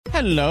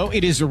Hello,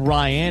 it is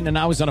Ryan, and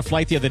I was on a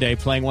flight the other day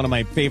playing one of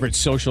my favorite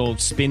social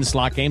spin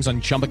slot games on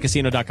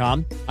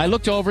ChumbaCasino.com. I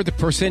looked over at the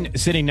person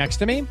sitting next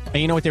to me, and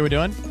you know what they were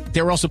doing?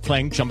 They were also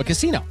playing Chumba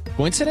Casino.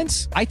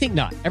 Coincidence? I think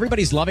not.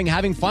 Everybody's loving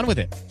having fun with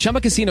it.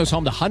 Chumba Casino is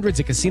home to hundreds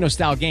of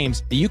casino-style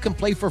games that you can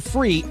play for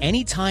free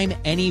anytime,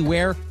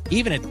 anywhere,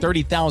 even at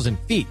 30,000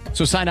 feet.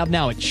 So sign up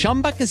now at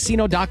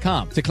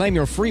ChumbaCasino.com to claim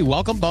your free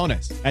welcome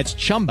bonus. That's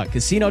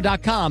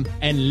ChumbaCasino.com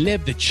and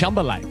live the Chumba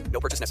life.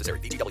 No purchase necessary.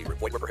 VGW.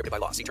 Void where prohibited by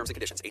law. See terms and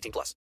conditions.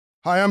 18+.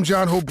 Hi, I'm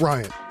John Hope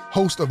Bryant,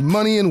 host of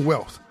Money and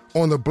Wealth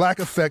on the Black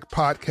Effect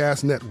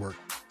Podcast Network.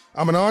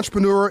 I'm an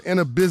entrepreneur and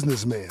a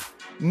businessman.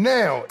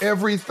 Now,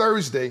 every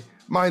Thursday,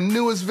 my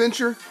newest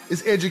venture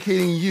is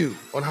educating you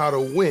on how to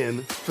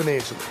win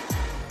financially.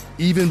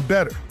 Even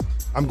better,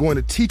 I'm going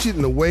to teach it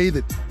in a way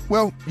that,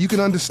 well, you can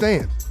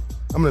understand.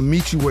 I'm going to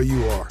meet you where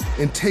you are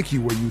and take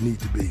you where you need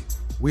to be.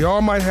 We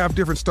all might have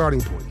different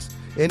starting points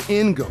and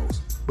end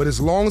goals, but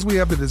as long as we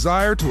have the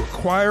desire to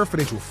acquire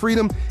financial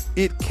freedom,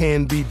 it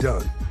can be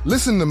done.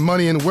 Listen to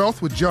Money and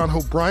Wealth with John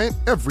Hope Bryant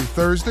every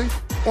Thursday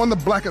on the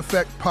Black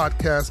Effect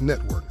Podcast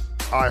Network,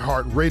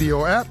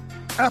 iHeartRadio app,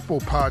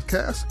 Apple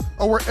Podcasts,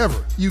 or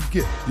wherever you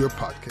get your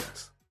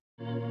podcasts.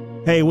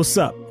 Hey, what's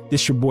up?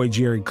 This your boy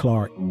Jerry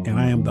Clark, and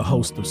I am the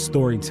host of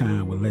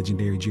Storytime with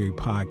Legendary Jerry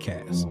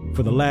Podcast.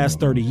 For the last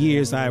 30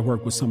 years, I have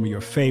worked with some of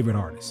your favorite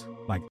artists,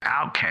 like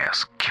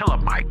Outkast, Killer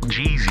Mike,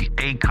 Jeezy,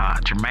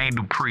 Akon, Jermaine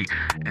Dupri,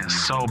 and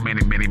so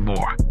many, many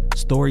more.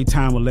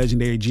 Storytime with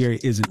Legendary Jerry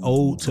is an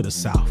ode to the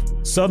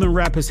South. Southern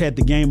rap has had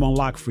the game on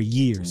lock for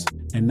years,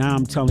 and now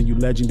I'm telling you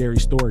legendary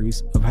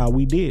stories of how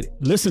we did it.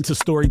 Listen to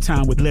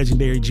Storytime with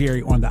Legendary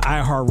Jerry on the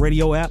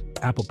iHeartRadio app,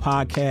 Apple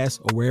Podcasts,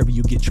 or wherever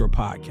you get your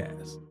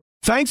podcasts.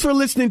 Thanks for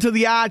listening to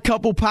the Odd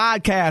Couple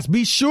podcast.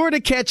 Be sure to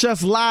catch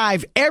us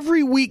live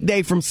every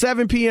weekday from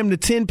 7 p.m. to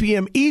 10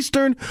 p.m.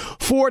 Eastern,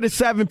 4 to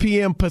 7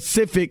 p.m.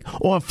 Pacific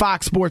on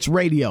Fox Sports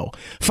Radio.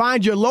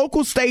 Find your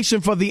local station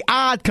for the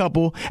Odd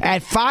Couple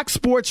at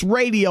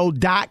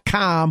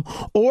foxsportsradio.com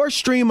or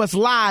stream us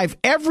live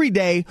every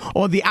day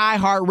on the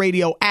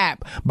iHeartRadio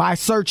app by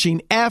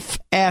searching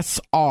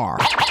FSR.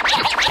 Now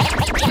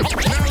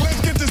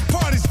let's get this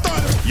party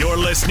started. You're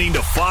listening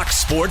to Fox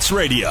Sports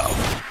Radio.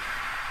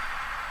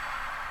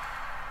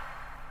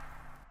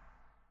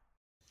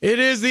 It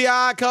is the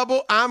Odd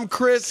Couple. I'm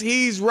Chris.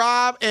 He's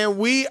Rob. And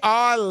we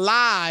are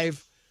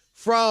live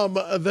from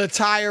the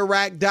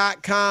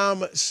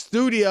TireRack.com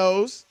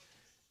studios.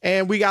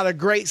 And we got a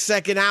great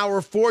second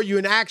hour for you.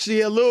 And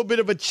actually a little bit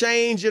of a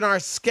change in our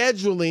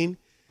scheduling.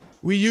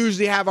 We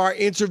usually have our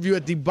interview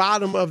at the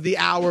bottom of the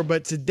hour.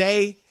 But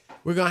today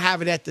we're going to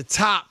have it at the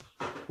top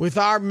with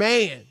our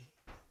man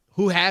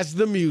who has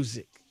the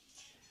music.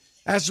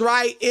 That's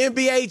right.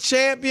 NBA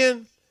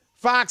champion.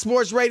 Fox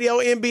Sports Radio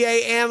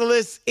NBA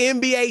analyst,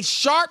 NBA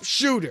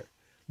sharpshooter,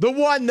 the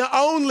one, the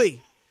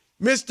only,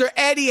 Mr.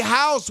 Eddie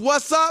House.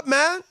 What's up,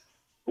 man?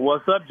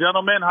 What's up,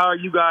 gentlemen? How are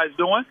you guys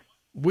doing?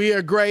 We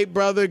are great,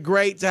 brother.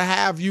 Great to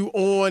have you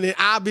on. And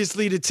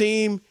obviously the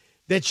team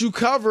that you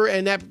cover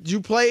and that you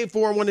played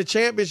for and won the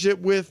championship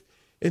with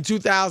in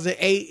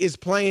 2008 is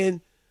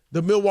playing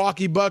the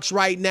Milwaukee Bucks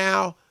right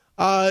now.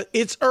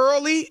 It's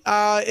early.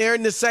 They're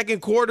in the second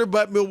quarter,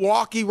 but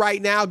Milwaukee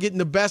right now getting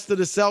the best of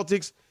the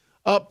Celtics,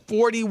 up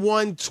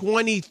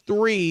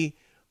 41-23.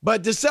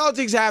 But the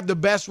Celtics have the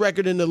best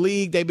record in the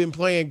league. They've been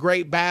playing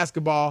great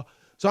basketball.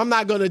 So I'm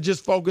not going to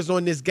just focus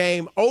on this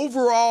game.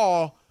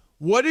 Overall,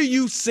 what are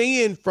you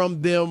seeing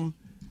from them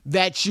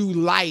that you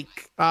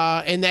like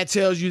and that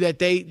tells you that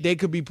they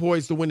could be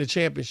poised to win the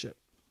championship?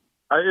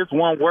 It's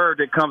one word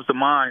that comes to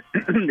mind.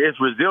 It's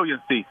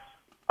resiliency.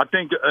 I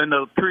think in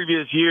the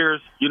previous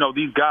years,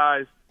 these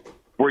guys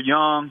were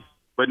young.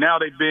 But now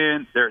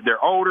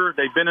they're older.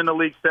 They've been in the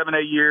league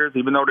 7-8 years,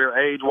 even though they're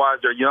age-wise,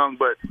 they're young,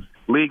 but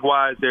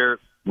league-wise, they're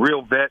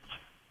real vets.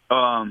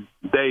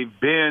 They've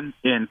been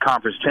in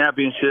conference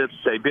championships.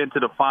 They've been to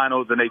the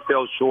finals, and they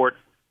fell short.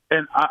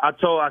 And I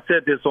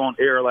said this on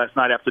air last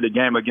night after the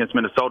game against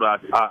Minnesota.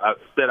 I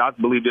said I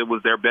believed it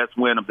was their best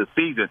win of the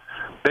season.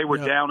 They were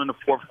down in the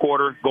fourth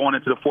quarter. Going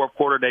into the fourth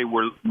quarter, they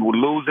were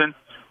losing.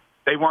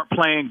 They weren't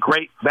playing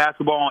great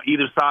basketball on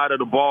either side of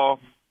the ball,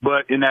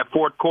 but in that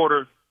fourth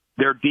quarter,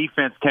 their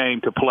defense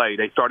came to play.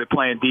 They started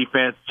playing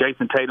defense.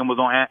 Jason Tatum was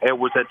on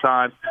Edwards at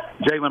times.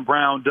 Jaylen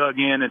Brown dug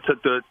in and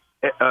took the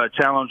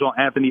challenge on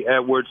Anthony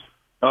Edwards.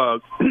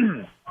 And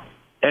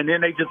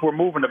then they just were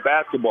moving the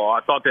basketball.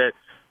 I thought that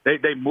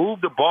they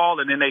moved the ball,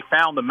 and then they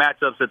found the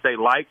matchups that they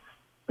liked,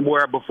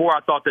 where before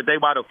I thought that they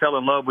might have fell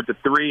in love with the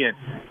three and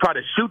try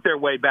to shoot their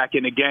way back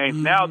into games.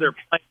 Mm-hmm. Now they're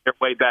playing their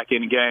way back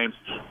into games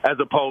as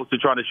opposed to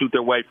trying to shoot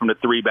their way from the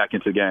three back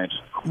into games.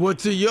 Well,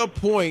 to your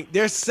point,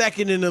 they're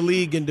second in the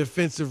league in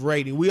defensive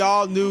rating. We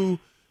all knew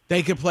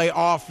they could play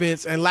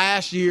offense, and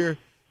last year,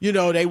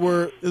 they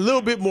were a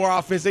little bit more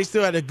offense. They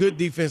still had a good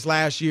defense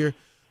last year.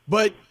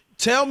 But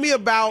tell me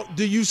about,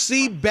 do you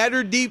see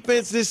better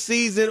defense this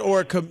season or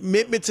a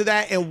commitment to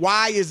that, and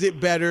why is it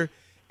better?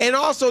 And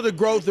also the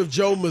growth of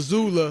Joe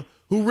Mazzulla,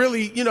 who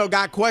really,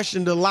 got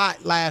questioned a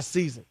lot last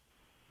season.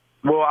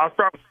 Well, I'll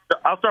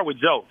start with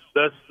Joe.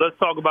 Let's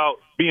talk about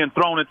being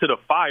thrown into the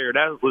fire.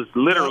 That was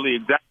literally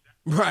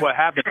exactly what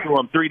happened to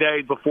him 3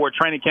 days before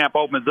training camp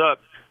opens up.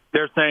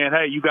 They're saying,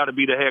 hey, you got to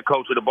be the head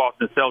coach of the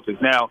Boston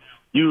Celtics. Now,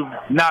 you've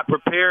not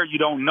prepared. You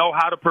don't know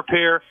how to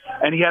prepare.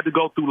 And he had to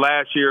go through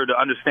last year to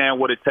understand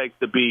what it takes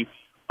to be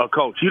a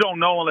coach. You don't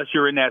know unless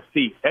you're in that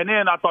seat. And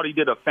then I thought he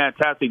did a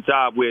fantastic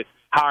job with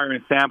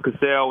hiring Sam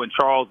Cassell and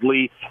Charles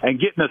Lee and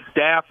getting a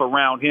staff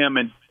around him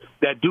and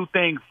that do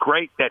things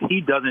great that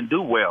he doesn't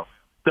do well.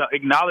 To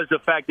acknowledge the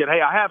fact that,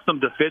 hey, I have some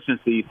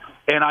deficiencies,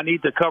 and I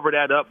need to cover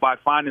that up by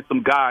finding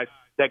some guys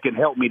that can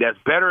help me that's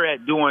better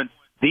at doing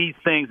these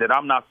things that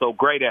I'm not so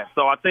great at.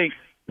 So I think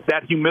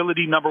that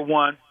humility, number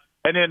one.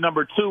 And then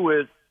number two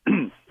is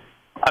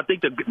I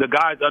think the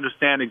guys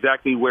understand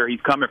exactly where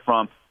he's coming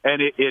from.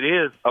 And it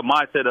is a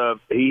mindset of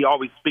he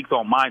always speaks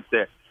on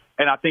mindset.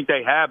 And I think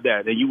they have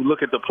that. And you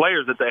look at the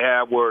players that they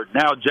have where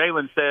now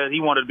Jalen said he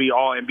wanted to be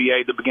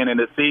All-NBA at the beginning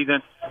of the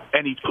season,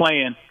 and he's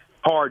playing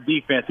hard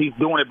defense. He's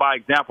doing it by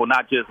example,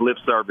 not just lip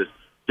service.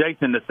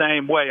 Jason, the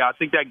same way. I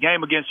think that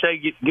game against Shai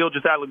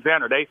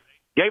Gilgeous-Alexander, they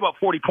gave up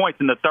 40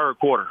 points in the third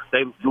quarter.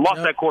 They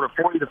lost that quarter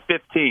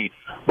 40-15.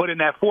 But in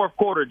that fourth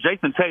quarter,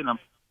 Jason Tatum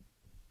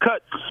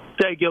cut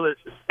Shai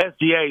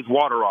SGA's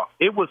water off.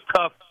 It was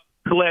tough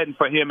sledding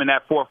for him in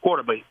that fourth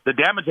quarter, but the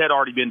damage had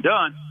already been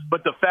done.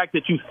 But the fact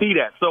that you see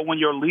that, so when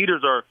your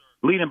leaders are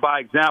leading by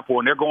example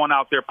and they're going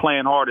out there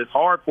playing hard, it's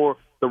hard for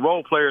the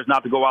role players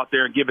not to go out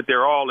there and give it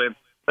their all. And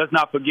let's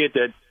not forget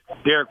that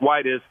Derek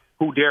White is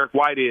who Derek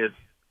White is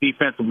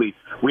defensively.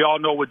 We all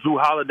know what Drew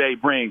Holiday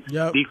brings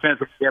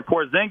defensively. And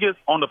Porzingis,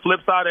 on the flip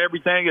side of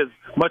everything, as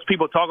much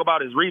people talk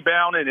about his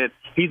rebounding and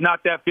he's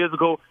not that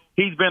physical,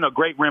 he's been a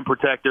great rim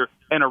protector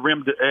and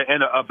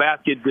a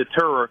basket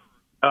deterrer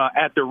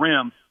at the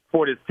rim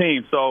for this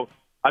team. So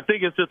I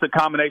think it's just a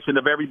combination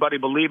of everybody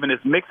believing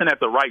it's mixing at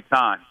the right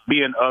time,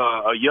 being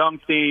a young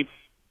team,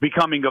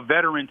 becoming a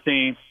veteran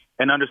team,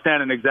 and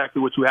understanding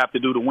exactly what you have to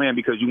do to win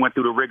because you went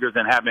through the rigors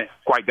and haven't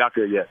quite got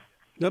there yet.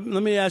 Let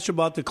me ask you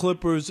about the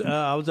Clippers.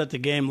 I was at the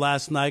game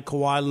last night.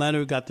 Kawhi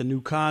Leonard got the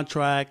new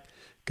contract,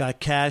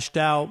 got cashed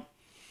out.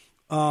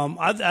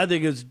 I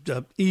think it's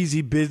an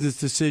easy business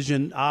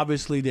decision.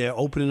 Obviously, they're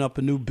opening up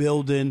a new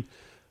building.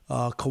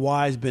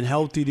 Kawhi's been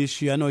healthy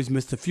this year. I know he's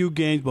missed a few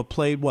games, but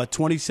played,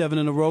 27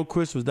 in a row,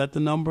 Chris? Was that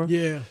the number?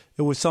 Yeah.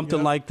 It was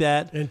something like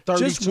that. And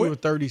 32 or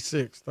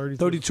 36.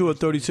 32 or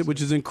 36,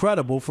 which is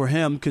incredible for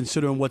him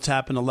considering what's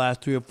happened the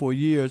last 3 or 4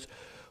 years.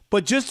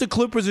 But just the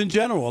Clippers in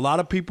general. A lot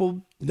of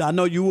people, I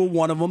know you were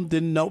one of them,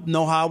 didn't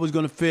know how it was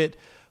going to fit.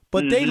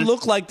 But they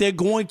look like they're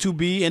going to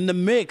be in the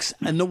mix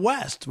in the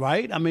West,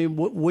 right? I mean,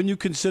 when you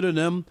consider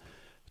them,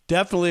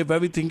 definitely, if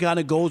everything kind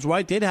of goes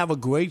right, they'd have a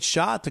great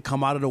shot to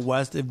come out of the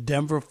West if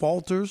Denver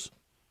falters.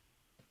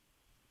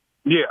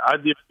 Yeah,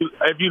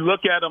 if you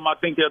look at them, I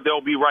think that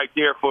they'll be right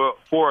there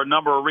for a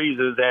number of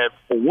reasons. And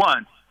for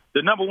one,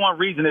 the number one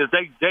reason is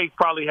they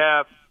probably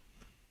have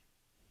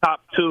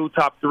top 2,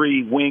 top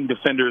 3 wing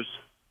defenders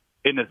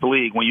in this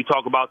league. When you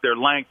talk about their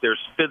length, their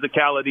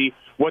physicality,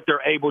 what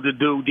they're able to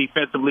do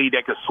defensively,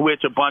 they could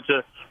switch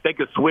they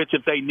could switch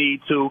if they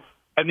need to.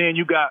 And then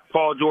you got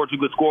Paul George who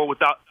could score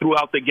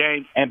throughout the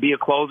game and be a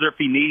closer if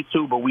he needs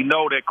to. But we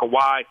know that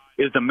Kawhi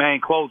is the main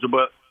closer.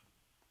 But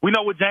we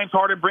know what James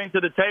Harden brings to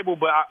the table.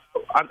 But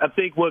I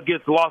think what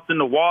gets lost in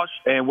the wash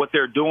and what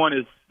they're doing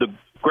is the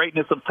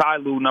greatness of Ty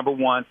Lue, number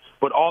one,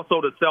 but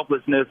also the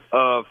selflessness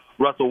of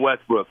Russell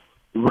Westbrook.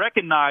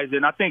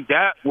 Recognizing, I think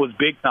that was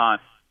big time,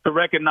 to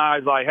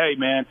recognize, like, hey,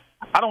 man,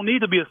 I don't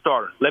need to be a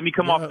starter. Let me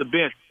come off the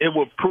bench. It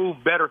will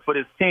prove better for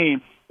this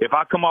team if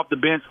I come off the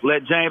bench,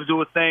 let James do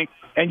his thing,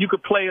 and you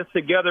could play us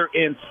together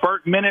in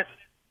spurt minutes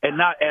and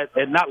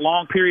not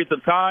long periods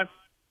of time.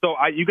 So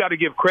you got to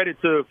give credit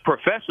to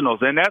professionals,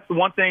 and that's the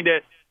one thing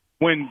that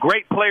when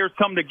great players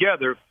come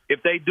together,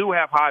 if they do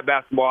have high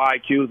basketball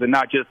IQs and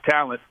not just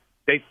talent,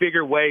 they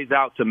figure ways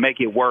out to make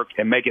it work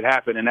and make it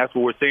happen, and that's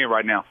what we're seeing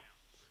right now.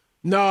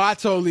 No, I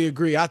totally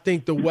agree. I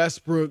think the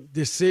Westbrook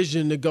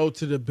decision to go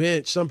to the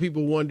bench, some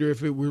people wonder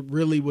if it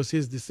really was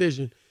his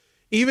decision.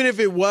 Even if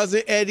it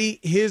wasn't, Eddie,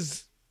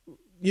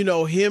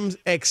 him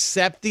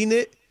accepting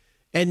it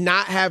and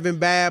not having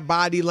bad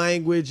body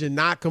language and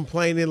not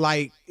complaining,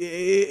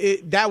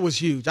 that was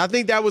huge. I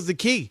think that was the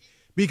key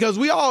because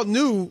we all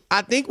knew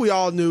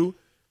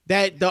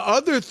that the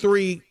other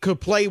three could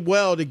play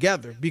well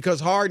together because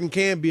Harden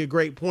can be a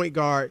great point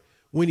guard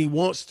when he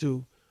wants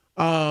to.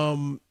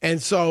 And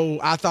so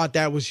I thought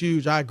that was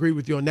huge. I agree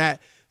with you on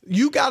that.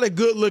 You got a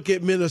good look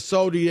at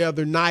Minnesota the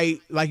other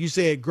night. Like you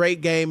said,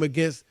 great game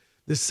against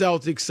the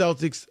Celtics.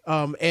 Celtics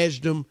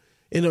edged them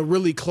in a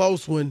really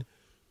close one.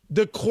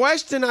 The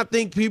question I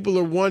think people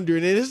are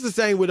wondering, and it's the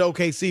same with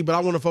OKC, but I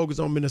want to focus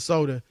on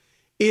Minnesota,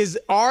 is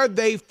are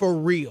they for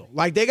real?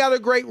 Like, they got a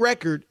great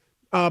record,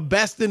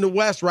 best in the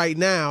West right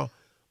now,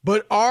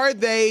 but are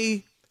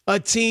they a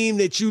team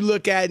that you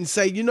look at and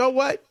say, you know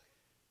what?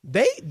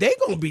 They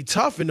gonna be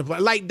tough in the play.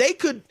 Like they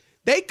could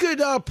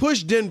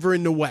push Denver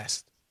in the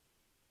West.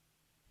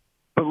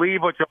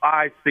 Believe what your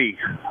eyes see,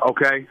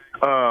 okay?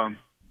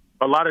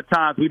 a lot of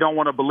times we don't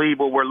want to believe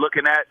what we're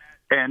looking at,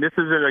 and this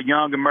is a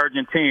young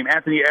emerging team.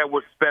 Anthony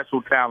Edwards,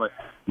 special talent.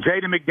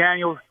 Jaden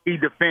McDaniels, he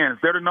defends.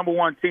 They're the number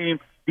one team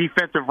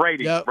defensive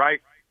rating, right?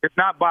 It's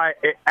not by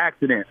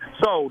accident.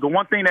 So the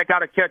one thing that got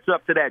to catch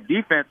up to that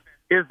defense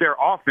is their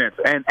offense,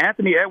 and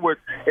Anthony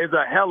Edwards is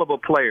a hell of a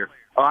player.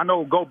 I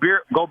know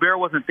Gobert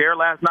wasn't there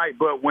last night,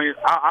 but when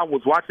I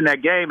was watching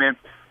that game, and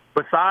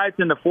besides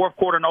in the fourth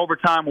quarter and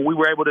overtime when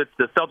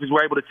the Celtics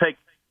were able to take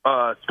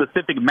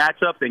specific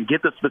matchups and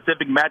get the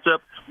specific matchup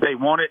they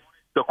wanted,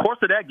 the course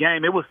of that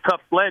game, it was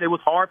tough sled. It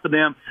was hard for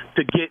them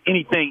to get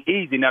anything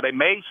easy. Now, they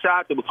made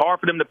shots. It was hard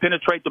for them to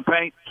penetrate the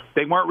paint.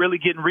 They weren't really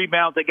getting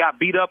rebounds. They got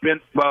beat up in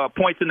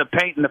points in the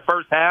paint in the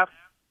first half.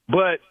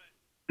 But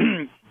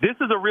this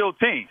is a real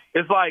team.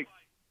 It's like,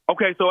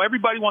 okay, so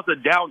everybody wants to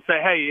doubt and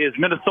say, hey, is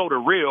Minnesota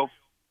real?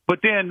 But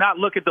then not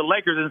look at the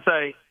Lakers and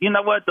say, you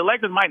know what, the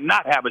Lakers might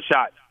not have a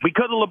shot.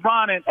 Because of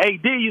LeBron and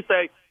AD, you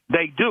say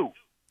they do.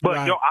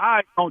 But your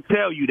eyes don't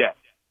tell you that.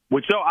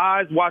 With your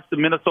eyes, watch the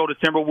Minnesota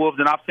Timberwolves,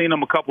 and I've seen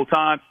them a couple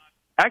times.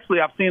 Actually,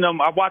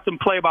 I've watched them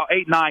play about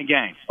 8-9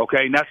 games,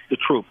 okay, and that's the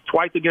truth.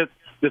 Twice against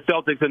the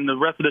Celtics, and the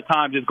rest of the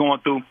time just going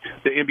through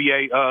the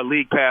NBA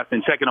League Pass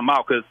and checking them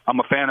out because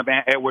I'm a fan of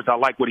Edwards. I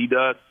like what he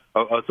does,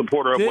 a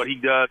supporter of what he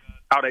does,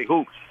 how they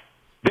hoop.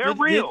 They're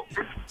real.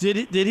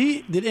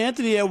 Did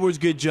Anthony Edwards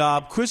get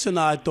job? Chris and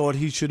I thought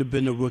he should have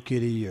been the Rookie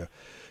of the Year.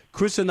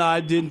 Chris and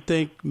I didn't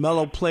think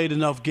Melo played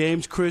enough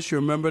games. Chris, you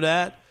remember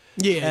that?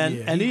 Yeah,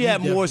 and he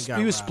had more.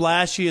 He was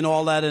splashy and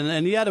all that,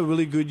 and he had a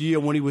really good year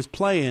when he was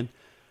playing.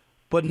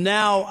 But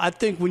now, I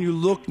think when you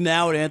look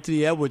now at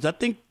Anthony Edwards, I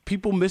think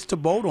people missed the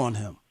boat on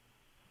him.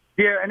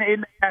 Yeah,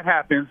 and that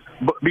happens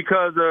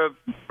because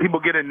people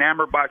get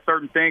enamored by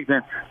certain things,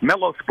 and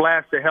Melo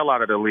splashed the hell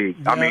out of the league.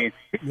 I mean,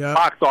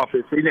 box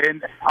office.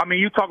 And I mean,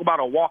 you talk about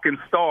a walking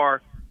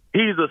star.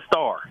 He's a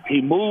star.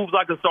 He moves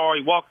like a star.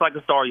 He walks like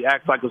a star. He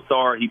acts like a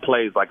star. He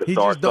plays like a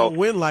star. He just don't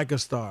win like a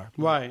star.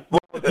 Right. Well,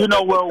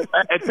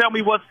 and tell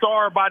me what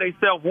star by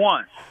themselves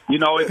won.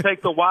 It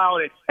takes a while,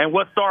 and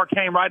what star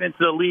came right into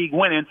the league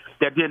winning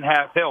that didn't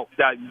have help.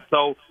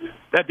 So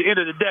at the end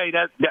of the day,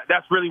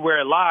 that's really where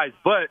it lies.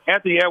 But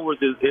Anthony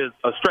Edwards is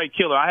a straight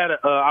killer. I had an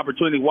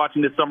opportunity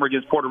watching this summer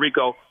against Puerto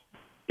Rico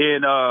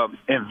in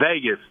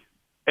Vegas,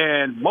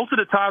 and most of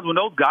the times when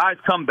those guys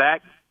come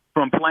back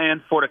from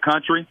playing for the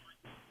country,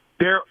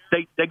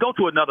 they go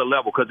to another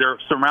level because they're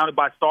surrounded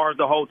by stars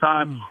the whole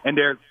time, and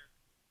they're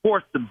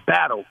forced to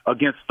battle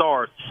against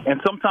stars.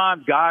 And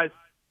sometimes guys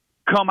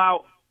come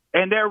out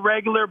and they're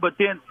regular, but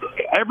then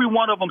every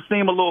one of them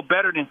seem a little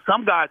better than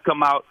some guys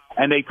come out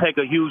and they take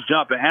a huge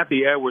jump. And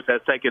Anthony Edwards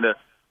has taken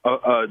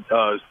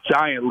a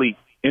giant leap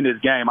in this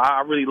game.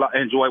 I really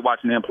enjoy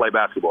watching him play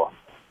basketball.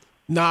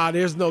 Nah,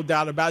 there's no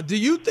doubt about it. Do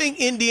you think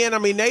Indiana, I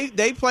mean,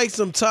 they play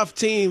some tough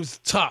teams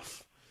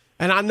tough.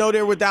 And I know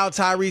they're without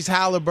Tyrese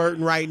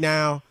Halliburton right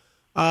now.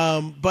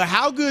 But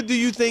how good do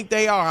you think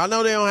they are? I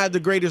know they don't have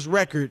the greatest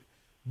record,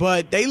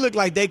 but they look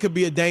like they could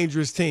be a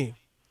dangerous team.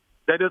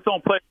 They just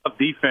don't play enough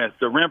defense.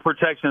 The rim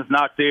protection's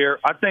not there.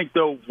 I think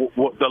the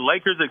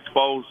Lakers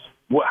exposed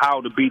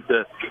how to beat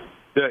the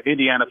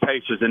Indiana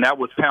Pacers, and that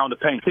was pound to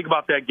paint. Think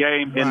about that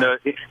game in the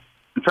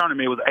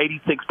tournament. It was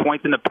 86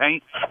 points in the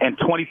paint and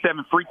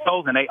 27 free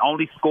throws, and they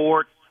only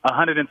scored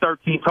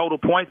 113 total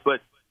points.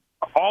 But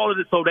all of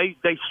it, so they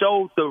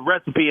showed the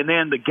recipe. And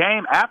then the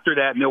game after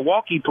that,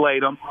 Milwaukee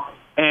played them,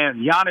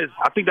 and Giannis.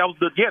 I think that was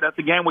that's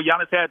the game where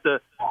Giannis had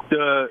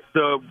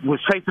was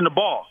chasing the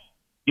ball.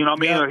 You know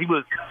what I mean?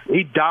 Yeah.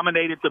 He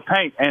dominated the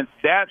paint, and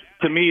that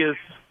to me is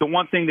the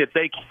one thing that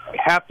they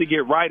have to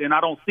get right. And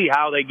I don't see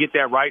how they get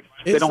that right.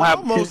 They don't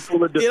have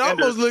full of defenders. It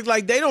almost looks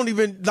like they don't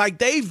even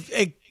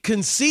they've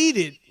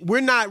conceded.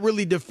 We're not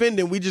really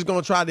defending. We're just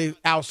going to try to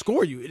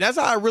outscore you. That's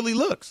how it really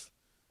looks.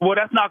 Well,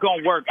 that's not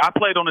going to work. I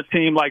played on a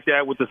team like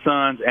that with the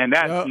Suns, and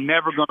that's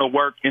never going to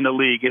work in the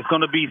league. It's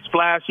going to be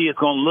splashy. It's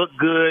going to look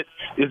good.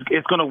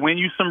 It's going to win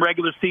you some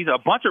a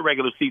bunch of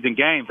regular season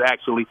games,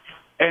 actually,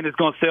 and it's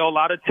going to sell a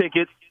lot of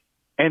tickets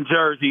and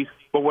jerseys.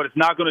 But what it's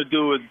not going to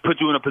do is put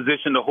you in a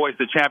position to hoist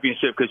the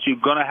championship because you're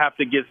going to have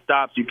to get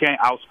stops. You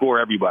can't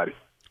outscore everybody.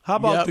 How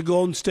about the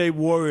Golden State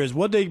Warriors?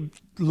 What they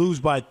lose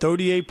by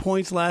 38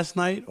 points last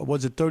night? Or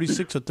was it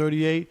 36 or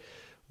 38?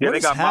 Yeah, they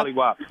got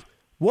mollywopped.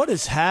 What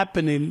is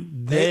happening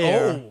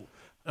there?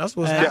 That's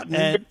what's happening.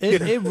 And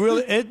it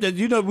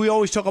really, we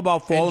always talk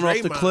about falling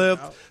off the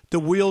cliff, the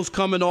wheels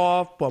coming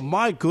off. But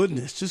my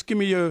goodness, just give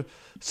me your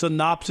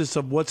synopsis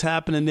of what's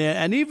happening there.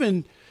 And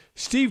even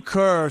Steve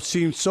Kerr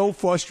seems so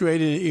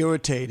frustrated and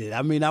irritated.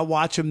 I mean, I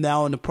watch him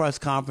now in the press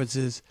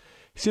conferences.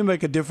 He seems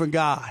like a different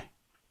guy.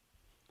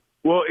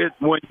 Well,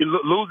 when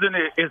you're losing,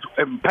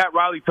 and Pat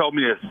Riley told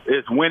me this,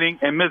 it's winning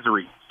and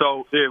misery.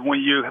 So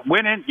when you're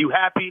winning, you're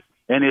happy.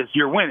 And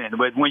you're winning.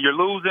 But when you're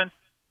losing,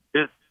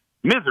 it's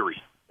misery.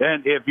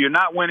 And if you're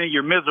not winning,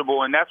 you're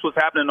miserable. And that's what's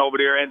happening over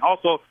there. And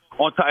also,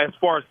 as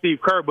far as Steve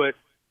Kerr, but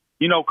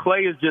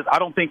Clay is just – I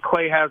don't think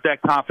Clay has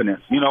that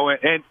confidence,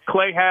 and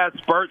Clay has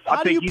spurts.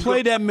 How do you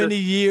play that many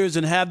years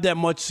and have that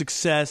much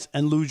success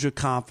and lose your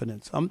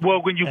confidence?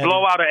 Well, when you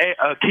blow out an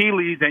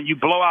Achilles and you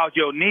blow out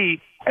your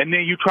knee and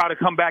then you try to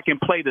come back and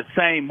play the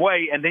same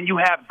way, and then you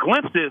have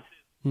glimpses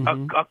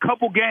a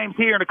couple games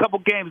here and a couple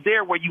games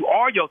there where you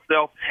are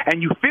yourself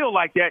and you feel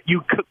like that,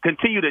 you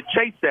continue to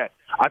chase that.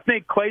 I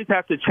think Clay's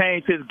has to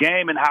change his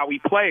game and how he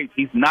plays.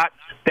 He's not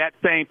that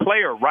same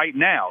player right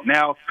now.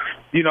 Now,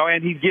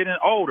 and he's getting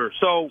older,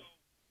 so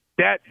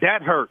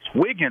that hurts.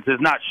 Wiggins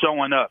is not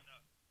showing up.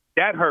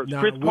 That hurts.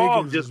 Chris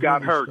Paul just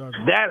got hurt.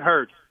 That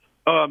hurts.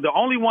 The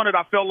only one that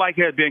I felt like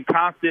has been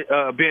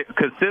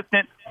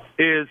consistent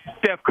is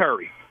Steph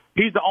Curry.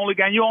 He's the only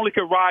guy. You only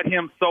can ride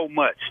him so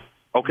much.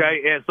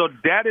 Okay, and so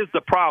that is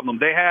the problem.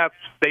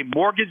 They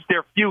mortgaged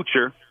their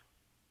future.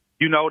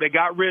 They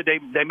got rid.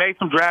 They made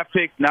some draft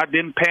picks,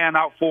 didn't pan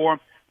out for them.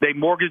 They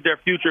mortgaged their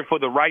future for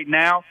the right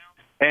now,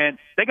 and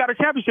they got a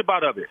championship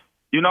out of it.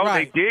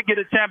 Right. They did get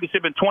a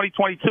championship in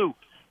 2022,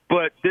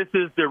 but this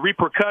is the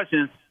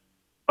repercussions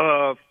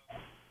of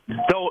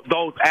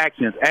those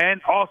actions. And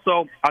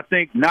also, I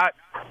think not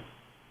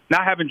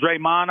having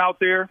Draymond out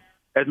there,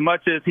 as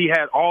much as he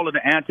had all of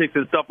the antics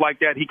and stuff like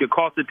that, he could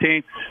cost the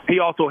team. He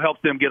also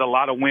helps them get a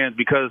lot of wins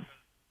because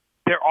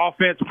their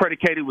offense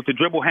predicated with the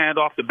dribble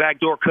handoff, the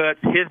backdoor cuts,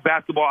 his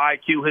basketball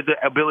IQ, his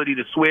ability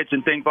to switch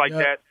and things like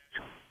that.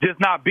 Just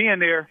not being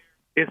there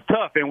is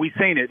tough, and we've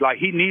seen it. Like,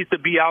 he needs to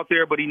be out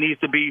there, but he needs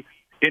to be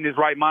in his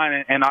right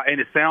mind, and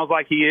it sounds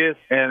like he is.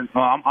 And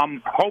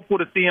I'm hopeful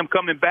to see him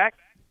coming back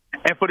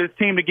and for this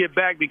team to get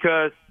back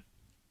because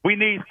we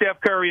need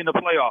Steph Curry in the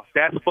playoffs.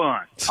 That's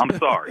fun. I'm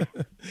sorry.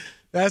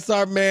 That's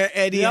our man,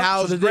 Eddie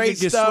House. So great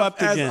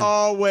stuff as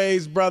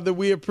always, brother.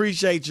 We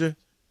appreciate you.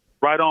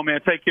 Right on,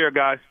 man. Take care,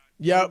 guys.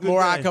 Yep,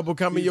 more Odd Couple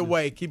coming your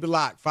way. Keep it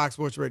locked. Fox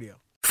Sports Radio.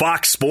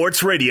 Fox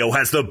Sports Radio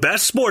has the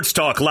best sports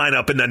talk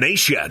lineup in the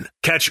nation.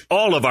 Catch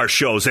all of our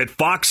shows at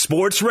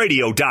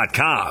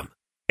foxsportsradio.com.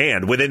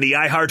 And within the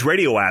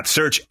iHeartRadio app,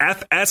 search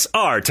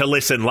FSR to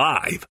listen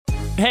live.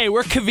 Hey,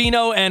 we're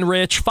Covino and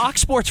Rich,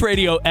 Fox Sports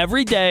Radio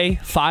every day,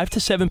 5 to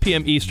 7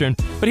 p.m. Eastern.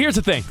 But here's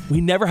the thing. We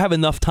never have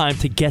enough time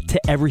to get to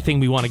everything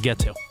we want to get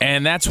to.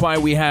 And that's why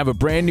we have a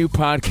brand new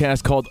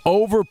podcast called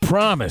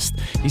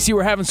Overpromised. You see,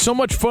 we're having so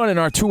much fun in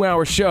our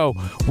 2-hour show,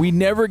 we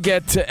never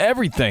get to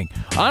everything.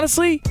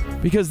 Honestly,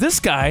 because this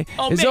guy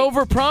is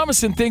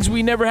overpromising things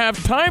we never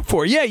have time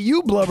for. Yeah,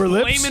 you blubber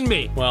lips. Blaming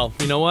me. Well,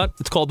 you know what?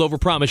 It's called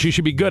Overpromise. You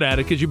should be good at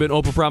it because you've been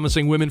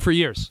overpromising women for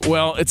years.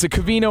 Well, it's a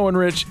Covino and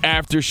Rich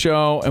after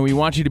show, and we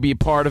want you to be a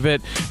part of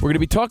it. We're going to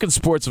be talking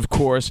sports, of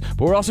course,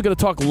 but we're also going to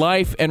talk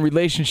life and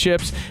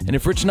relationships. And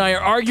if Rich and I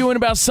are arguing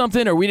about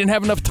something or we didn't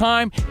have enough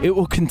time, it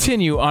will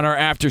continue on our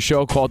after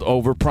show called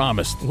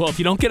Overpromised. Well, if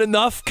you don't get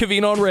enough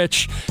Covino and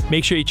Rich,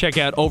 make sure you check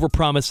out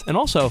Overpromised and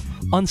also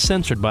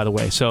Uncensored, by the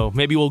way. So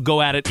maybe we'll go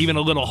at it even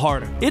a little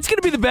harder. It's going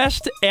to be the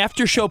best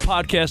after show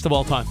podcast of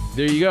all time.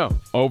 There you go.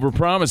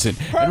 Overpromising.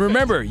 Perfect. And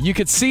remember, you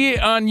could see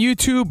it on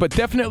YouTube, but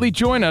definitely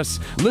join us.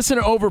 Listen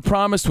to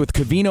Overpromised with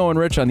Covino and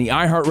Rich on the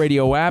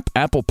iHeartRadio app,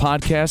 Apple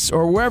Podcasts,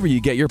 or wherever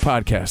you get your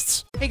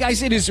podcasts. Hey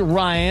guys, it is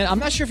Ryan. I'm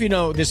not sure if you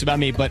know this about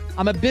me, but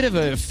I'm a bit of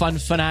a fun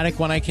fanatic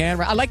when I can.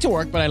 I like to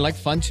work, but I like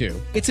fun too.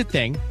 It's a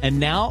thing. And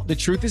now the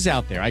truth is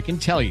out there. I can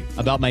tell you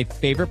about my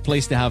favorite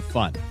place to have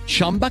fun.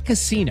 Chumba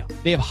Casino.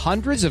 They have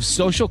hundreds of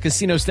social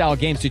casino style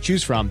games to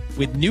choose from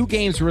with new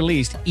games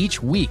released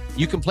each week.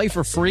 You can play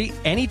for free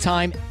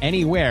anytime,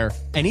 anywhere.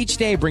 And each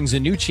day brings a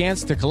new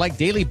chance to collect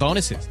daily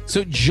bonuses.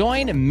 So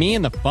join me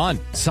in the fun.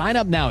 Sign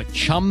up now at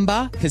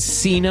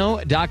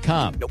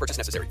ChumbaCasino.com. No purchase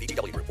necessary.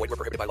 VGW Group. Void where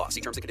prohibited by law.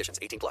 See terms and conditions.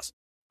 18+.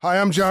 Hi,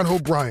 I'm John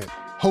Hope Bryant,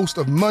 host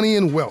of Money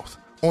and Wealth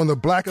on the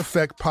Black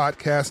Effect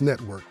Podcast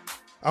Network.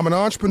 I'm an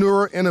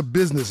entrepreneur and a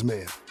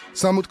businessman.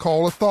 Some would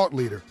call a thought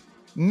leader.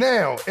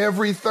 Now,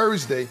 every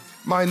Thursday,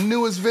 my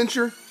newest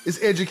venture is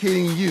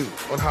educating you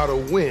on how to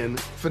win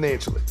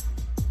financially.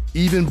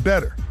 Even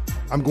better,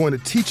 I'm going to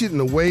teach it in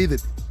a way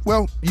that,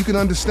 well, you can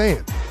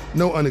understand.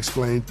 No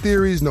unexplained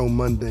theories, no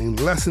mundane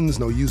lessons,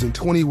 no using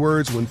 20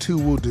 words when 2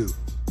 will do.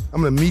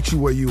 I'm going to meet you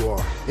where you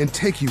are and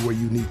take you where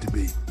you need to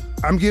be.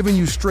 I'm giving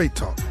you straight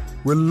talk,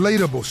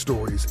 relatable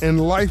stories,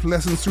 and life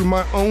lessons through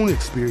my own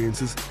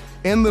experiences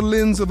and the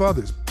lens of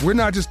others. We're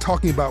not just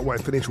talking about why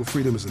financial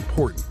freedom is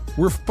important.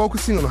 We're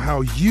focusing on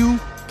how you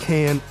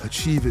can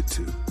achieve it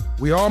too.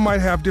 We all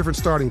might have different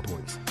starting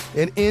points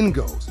and end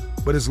goals,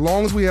 but as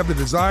long as we have the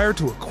desire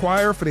to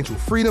acquire financial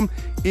freedom,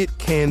 it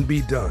can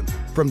be done.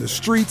 From the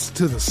streets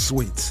to the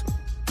suites.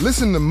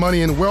 Listen to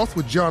Money and Wealth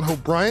with John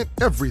Hope Bryant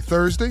every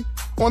Thursday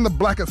on the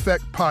Black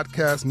Effect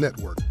Podcast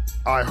Network,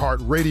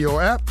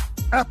 iHeartRadio app,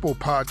 Apple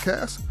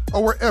Podcasts,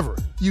 or wherever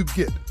you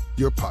get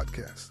your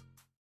podcasts.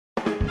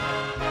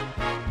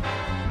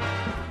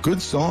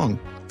 Good song.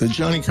 The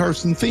Johnny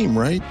Carson theme,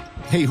 right?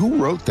 Hey, who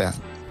wrote that?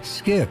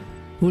 Skip.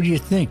 Who do you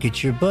think?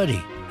 It's your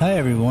buddy. Hi,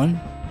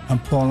 everyone. I'm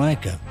Paul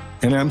Anka.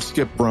 And I'm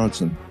Skip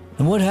Bronson.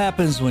 And what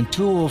happens when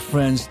two old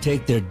friends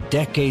take their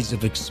decades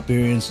of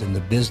experience in the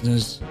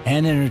business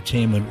and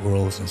entertainment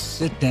worlds and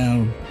sit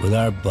down with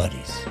our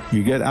buddies?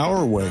 You get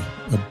Our Way,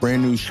 a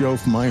brand new show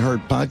from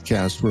iHeart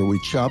Podcast where we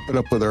chop it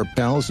up with our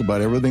pals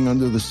about everything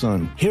under the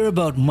sun. Hear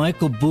about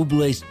Michael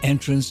Bublé's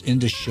entrance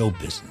into show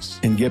business.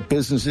 And get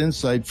business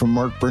insight from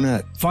Mark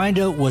Burnett. Find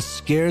out what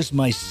scares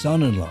my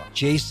son-in-law,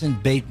 Jason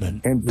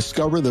Bateman. And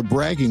discover the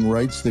bragging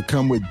rights that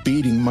come with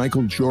beating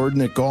Michael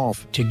Jordan at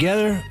golf.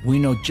 Together, we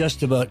know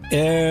just about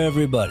everybody,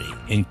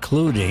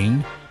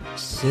 including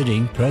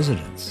sitting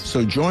presidents.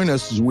 So join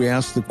us as we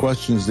ask the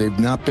questions they've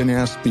not been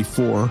asked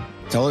before,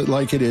 tell it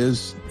like it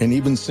is, and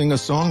even sing a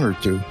song or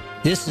two.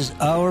 This is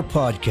our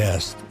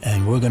podcast,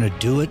 and we're going to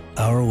do it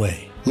our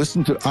way.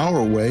 Listen to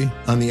Our Way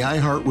on the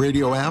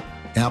iHeartRadio app,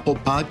 Apple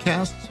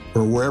Podcasts,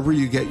 or wherever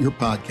you get your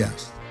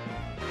podcasts.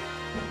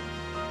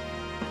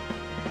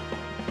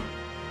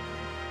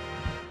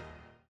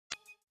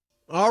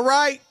 All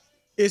right.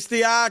 It's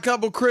the Odd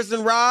Couple, Chris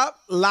and Rob,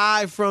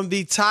 live from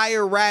the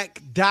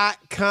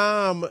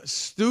TireRack.com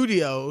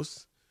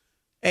studios.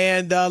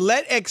 And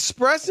let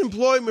Express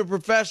Employment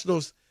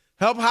Professionals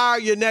help hire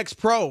your next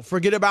pro.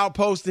 Forget about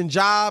posting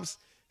jobs,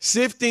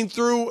 sifting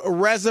through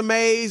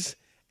resumes,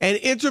 and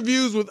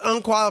interviews with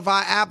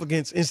unqualified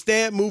applicants.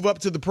 Instead, move up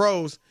to the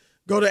pros.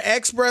 Go to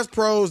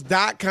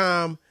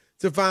expresspros.com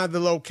to find the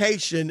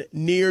location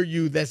near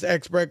you. That's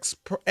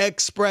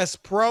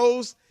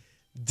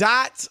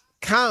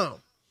expresspros.com.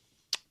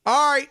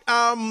 All right,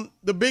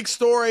 the big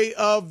story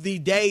of the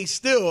day, is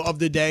Bill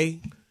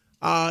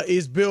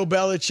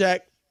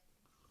Belichick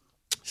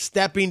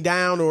stepping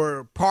down,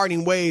 or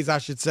parting ways, I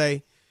should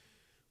say,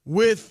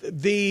 with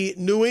the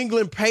New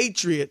England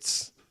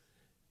Patriots.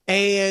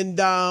 And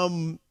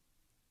I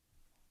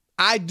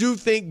do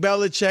think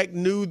Belichick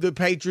knew the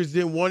Patriots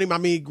didn't want him. I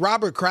mean,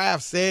 Robert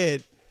Kraft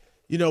said,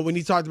 when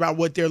he talked about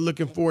what they're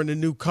looking for in a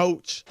new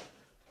coach,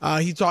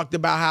 he talked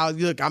about how,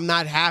 look, I'm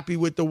not happy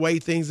with the way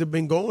things have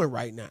been going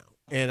right now.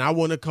 And I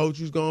want a coach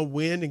who's going to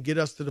win and get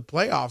us to the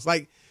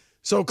playoffs.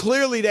 So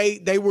clearly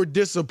they were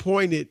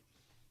disappointed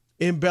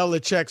in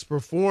Belichick's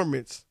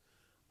performance.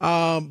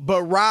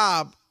 But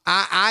Rob,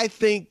 I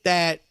think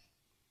that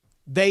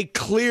they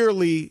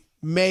clearly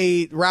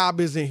made. Rob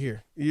isn't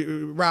here.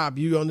 Rob,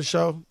 you on the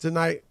show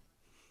tonight?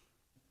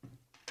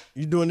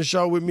 You doing the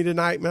show with me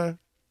tonight, man?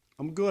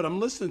 I'm good.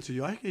 I'm listening to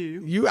you. I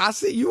hear you. I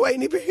see you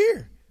ain't even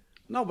here.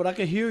 No, but I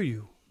can hear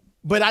you.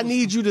 But I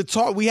need you to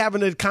talk. We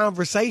having a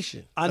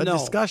conversation, a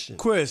discussion.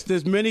 Chris,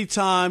 there's many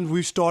times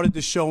we've started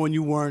the show and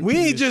you weren't. We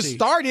ain't just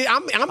started.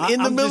 I'm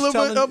in the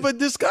middle of a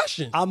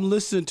discussion. I'm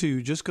listening to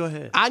you. Just go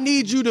ahead. I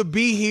need you to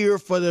be here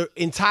for the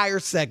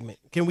entire segment.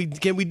 Can we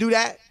do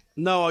that?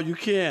 No, you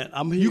can't.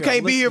 I'm here. You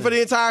can't be here for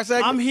the entire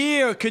segment? I'm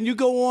here. Can you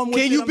go on with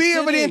it? Can you be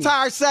here for the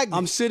entire segment?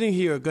 I'm sitting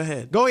here. Go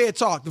ahead. Go ahead,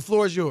 talk. The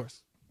floor is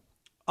yours.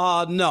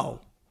 No.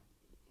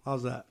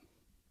 How's that?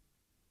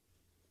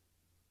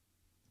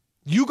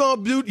 You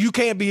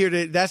can't be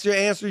here. That's your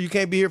answer? You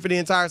can't be here for the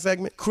entire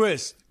segment?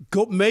 Chris,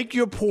 go make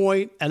your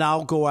point, and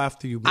I'll go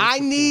after you.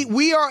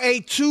 We are a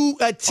team.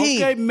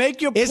 Okay,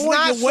 make your point.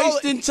 You're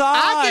wasting time.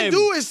 I can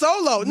do it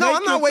solo. No,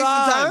 I'm not wasting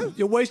time.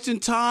 You're wasting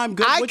time.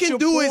 I can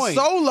do it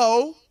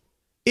solo.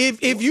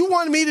 If you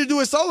want me to do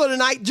it solo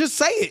tonight, just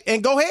say it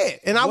and go ahead,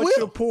 and I will. What's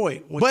your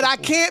point? But I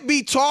can't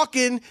be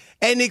talking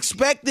and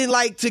expecting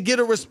to get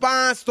a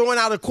response, throwing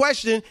out a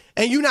question,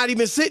 and you're not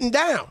even sitting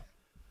down.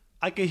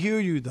 I can hear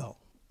you though.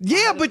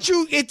 Yeah, but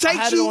it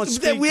takes you.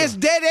 It's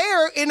dead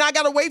air, and I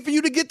gotta wait for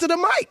you to get to the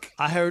mic.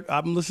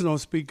 I'm listening on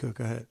speaker.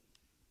 Go ahead.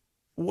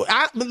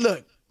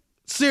 Look,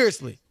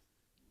 seriously,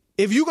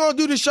 if you're gonna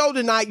do the show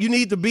tonight, you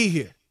need to be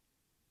here.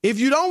 If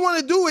you don't want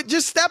to do it,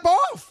 just step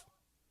off.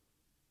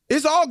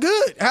 It's all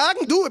good. I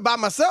can do it by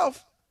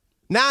myself.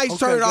 Now he's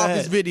turning off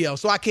his video,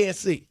 so I can't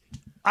see.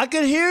 I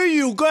can hear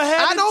you. Go ahead.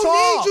 I don't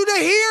need you to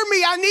hear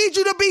me. I need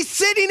you to be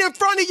sitting in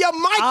front of your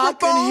microphone. I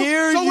can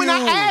hear so you. When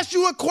I ask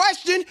you a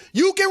question,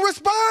 you can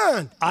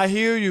respond. I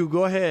hear you.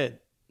 Go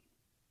ahead.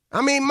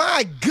 I mean,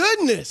 my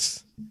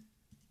goodness.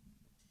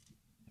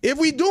 If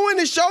we doing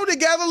the show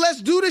together,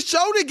 let's do the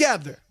show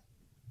together.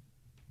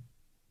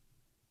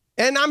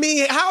 And I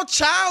mean, how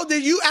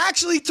childish. You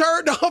actually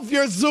turned off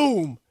your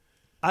Zoom.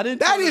 I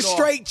didn't. That is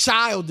straight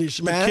childish,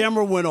 man. The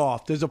camera went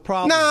off. There's a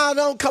problem.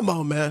 Nah, come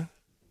on, man.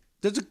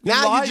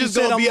 Now you just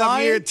gonna be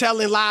up here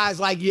telling lies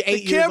like you're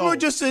 8 years old. The camera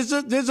just there's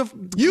a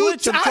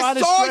glitch. I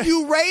saw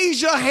you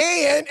raise your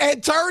hand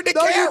and turn the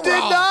camera off. No, you did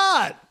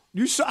not.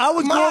 I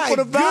was going for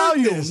the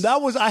volume.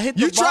 That was I hit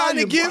the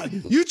volume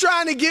button. You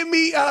trying to give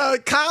me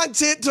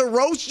content to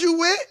roast you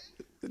with?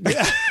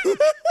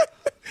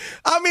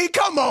 I mean,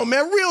 come on,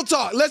 man. Real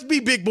talk. Let's be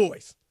big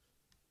boys.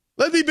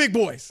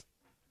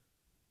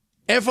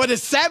 And for the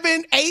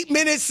 7-8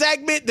 minute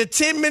segment, the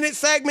 10-minute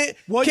segment,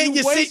 can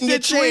you sit in your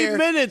chair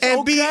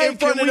and be in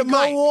front of the mic?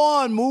 Go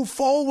on, move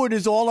forward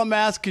is all I'm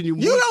asking you.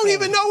 You don't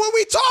even know what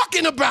we're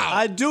talking about.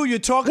 I do. You're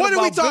talking about. What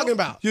are we talking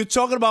about? You're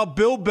talking about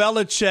Bill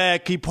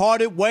Belichick. He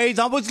parted ways.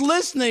 I was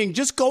listening.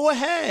 Just go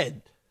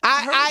ahead.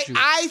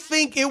 I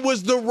think it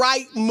was the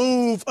right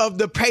move of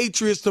the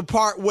Patriots to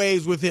part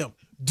ways with him.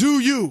 Do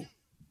you?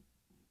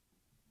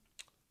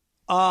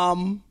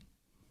 I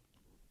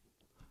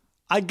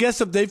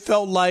guess if they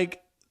felt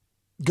like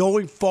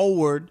going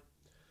forward,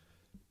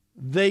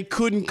 they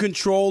couldn't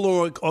control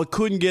or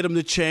couldn't get him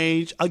to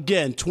change.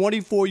 Again,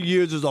 24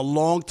 years is a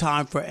long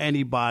time for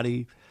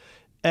anybody.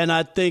 And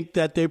I think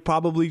that they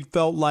probably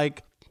felt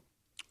like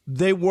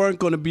they weren't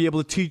going to be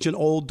able to teach an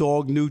old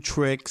dog new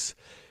tricks.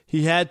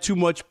 He had too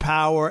much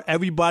power.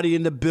 Everybody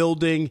in the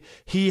building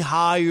he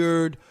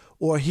hired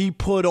or he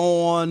put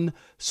on.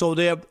 So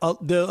their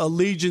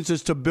allegiance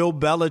is to Bill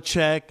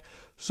Belichick.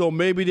 So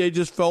maybe they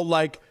just felt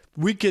like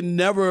we can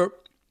never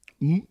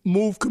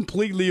move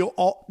completely,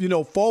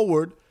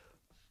 forward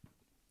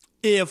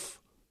if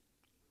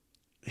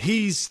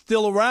he's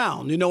still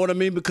around. You know what I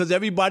mean? Because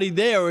everybody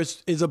there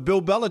is a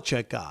Bill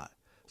Belichick guy.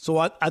 So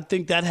I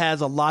think that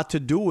has a lot to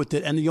do with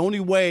it. And the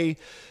only way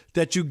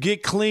that you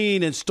get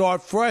clean and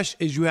start fresh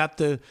is you have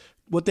to,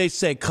 what they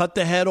say, cut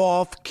the head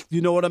off,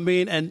 you know what I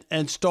mean,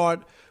 and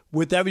start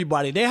with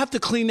everybody. They have to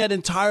clean that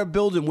entire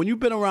building. When you've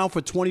been around for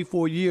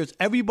 24 years,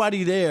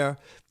 everybody there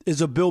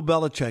is a Bill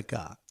Belichick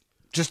guy.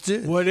 Just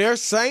did. Well, they're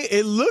saying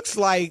it looks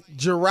like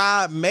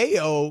Gerard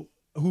Mayo,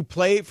 who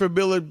played for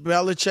Bill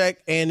Belichick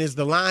and is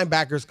the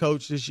linebackers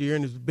coach this year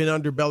and has been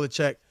under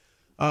Belichick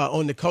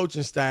on the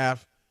coaching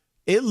staff,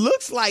 it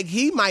looks like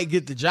he might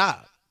get the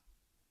job.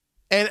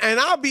 And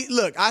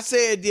I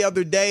said the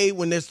other day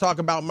when there's talk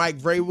about Mike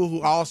Vrabel,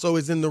 who also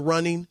is in the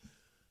running,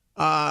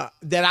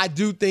 that I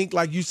do think,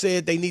 like you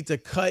said, they need to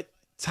cut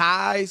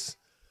ties.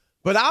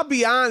 But I'll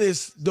be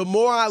honest, the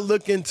more I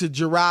look into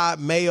Gerard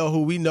Mayo,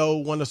 who we know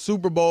won a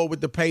Super Bowl with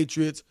the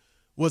Patriots,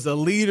 was a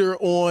leader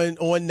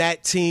on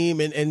that team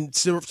and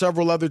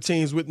several other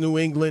teams with New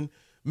England,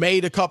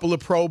 made a couple of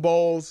Pro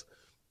Bowls.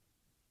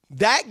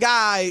 That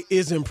guy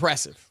is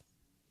impressive.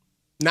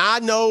 Now, I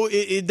know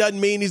it doesn't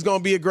mean he's going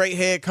to be a great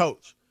head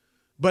coach.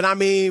 But, I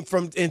mean,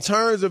 in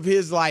terms of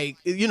his,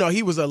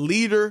 he was a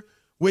leader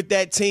with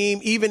that team.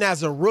 Even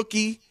as a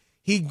rookie,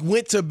 he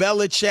went to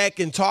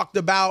Belichick and talked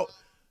about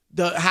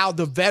how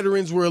the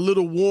veterans were a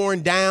little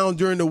worn down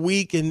during the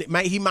week, and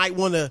he might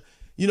want to,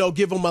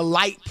 give them a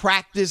light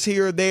practice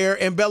here or there,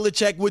 and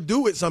Belichick would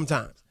do it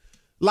sometimes.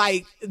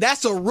 Like,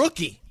 that's a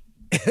rookie.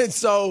 And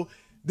so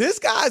this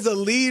guy's a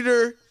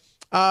leader.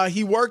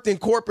 He worked in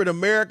corporate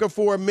America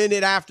for a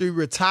minute after he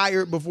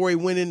retired before he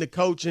went into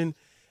coaching.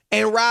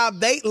 And,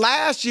 Rob,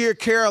 last year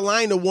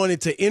Carolina wanted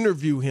to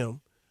interview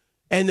him,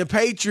 and the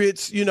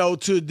Patriots,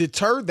 to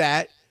deter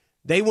that,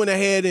 they went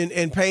ahead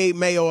and paid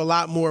Mayo a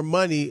lot more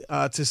money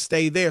to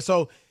stay there.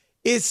 So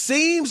it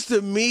seems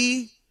to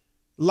me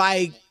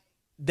like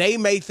they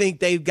may think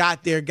they've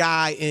got their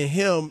guy in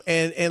him.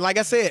 And like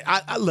I said,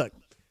 I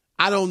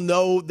don't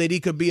know that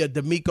he could be a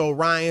DeMeco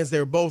Ryans.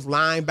 They're both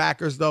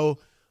linebackers, though,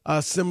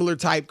 similar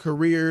type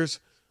careers.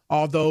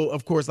 Although,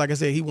 of course, like I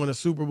said, he won a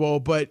Super Bowl.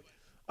 But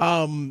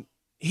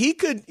he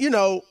could,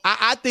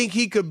 I think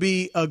he could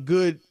be a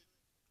good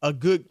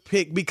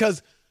pick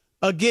because,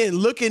 again,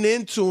 looking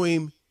into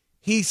him,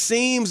 he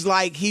seems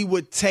like he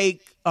would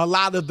take a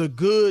lot of the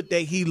good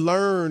that he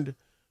learned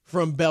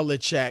from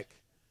Belichick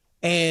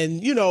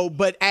and,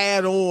 but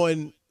add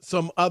on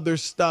some other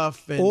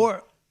stuff. And,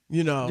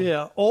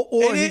 Yeah.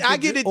 I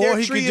get it. Their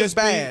tree is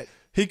bad.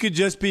 He could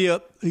just be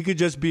a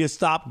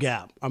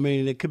stopgap. I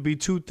mean, it could be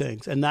two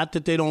things. And not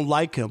that they don't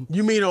like him.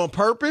 You mean on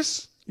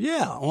purpose?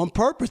 Yeah, on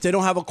purpose. They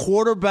don't have a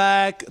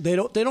quarterback. They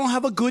don't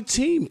have a good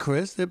team,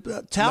 Chris. They're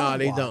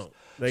talent-wise. No,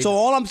 they don't.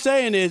 All I'm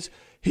saying is,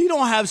 he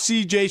don't have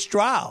C.J.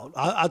 Stroud.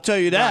 I'll tell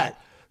you that. Right.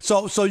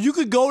 So you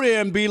could go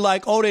there and be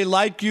like, oh, they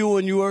like you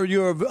and you're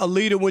a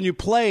leader when you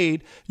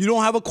played. You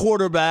don't have a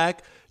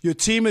quarterback. Your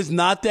team is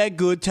not that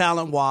good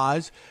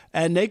talent-wise.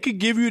 And they could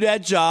give you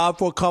that job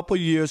for a couple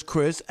of years,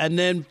 Chris, and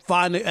then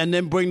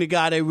bring the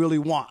guy they really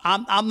want.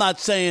 I'm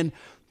not saying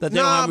that they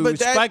don't have any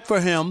respect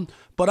for him,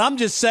 but I'm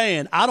just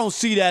saying I don't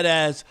see that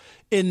as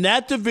in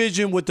that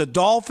division with the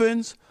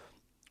Dolphins,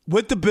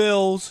 with the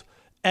Bills,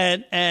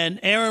 and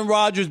Aaron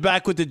Rodgers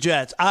back with the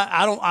Jets.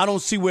 I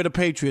don't see where the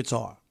Patriots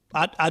are.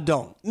 I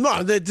don't.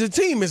 No, the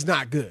team is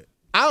not good.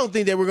 I don't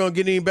think they were going to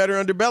get any better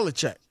under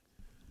Belichick.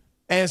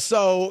 And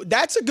so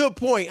that's a good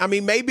point. I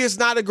mean, maybe it's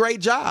not a great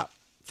job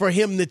for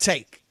him to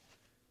take.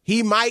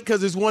 He might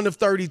because it's one of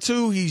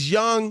 32. He's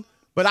young,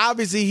 but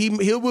obviously he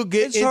will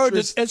get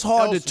interest. It's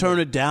hard to turn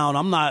it down.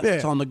 I'm not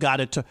telling the guy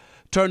to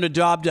turn the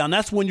job down.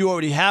 That's when you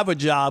already have a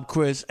job,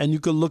 Chris, and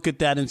you can look at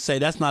that and say,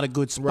 that's not a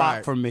good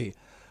spot for me.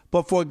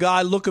 But for a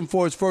guy looking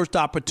for his first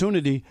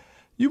opportunity,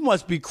 you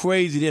must be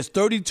crazy. There's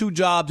 32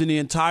 jobs in the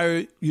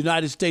entire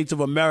United States of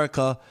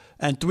America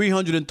and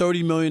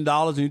 $330 million,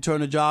 and you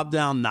turn the job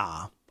down?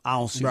 Nah, I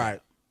don't see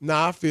that.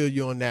 Nah, I feel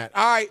you on that.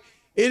 All right,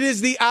 it is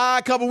the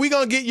Odd Couple. We're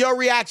going to get your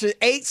reaction.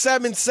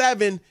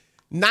 877-99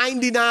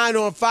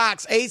 on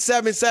Fox,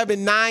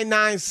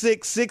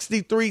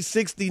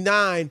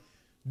 877-996-6369.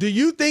 Do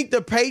you think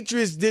the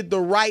Patriots did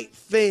the right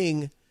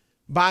thing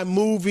by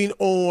moving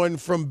on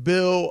from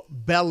Bill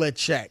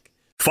Belichick?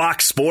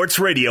 Fox Sports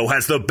Radio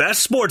has the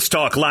best sports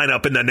talk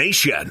lineup in the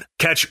nation.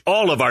 Catch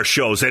all of our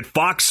shows at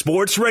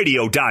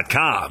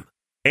foxsportsradio.com.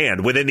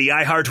 And within the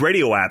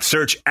iHeartRadio app,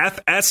 search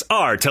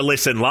FSR to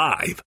listen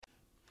live.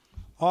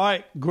 All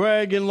right,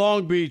 Greg in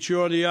Long Beach,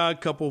 you're on the Odd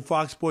Couple,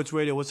 Fox Sports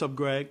Radio. What's up,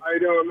 Greg? How you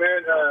doing,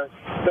 man?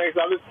 Thanks.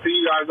 I listen to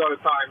you guys all the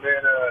time,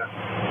 man.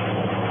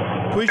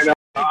 Appreciate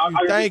I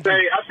Thank you.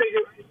 I think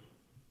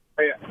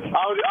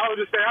I was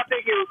just saying, I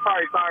think it was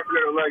probably time for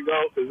them to let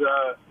go because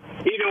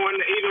even when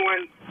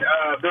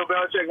Bill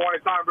Belichick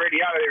wanted Tom Brady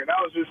out of there, that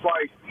was just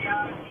like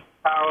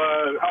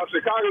how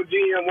Chicago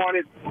GM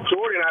wanted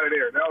Jordan out of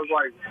there. That was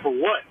like, for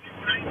what?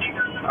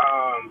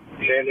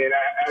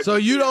 So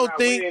you don't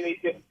think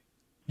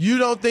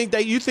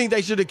you think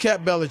they should have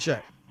kept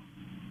Belichick?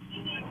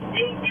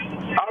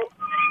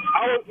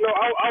 I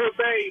would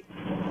say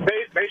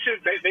they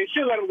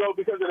should let him go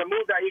because of the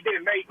move that he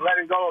didn't make,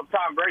 letting go of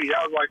Tom Brady.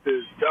 That was like the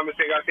dumbest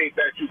thing I think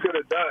that you could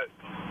have done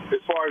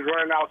as far as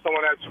running out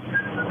someone that's.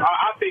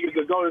 I think it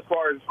could go as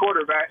far as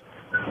quarterback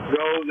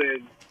goes,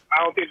 and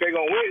I don't think they're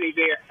gonna win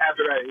anything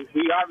after that.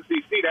 We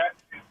obviously see that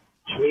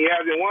he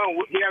hasn't won.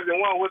 He hasn't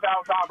won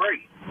without Tom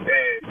Brady,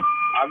 and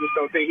I just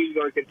don't think he's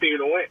going to continue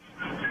to win.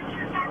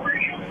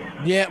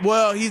 Yeah,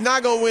 well, he's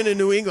not going to win in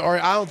New England, or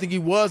I don't think he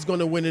was going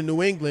to win in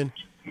New England.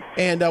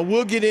 And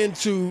we'll get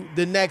into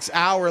the next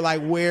hour,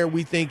 like where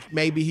we think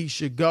maybe he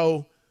should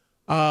go,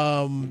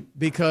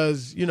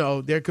 because, you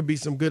know, there could be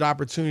some good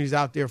opportunities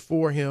out there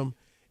for him.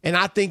 And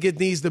I think it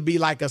needs to be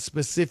like a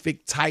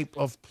specific type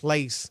of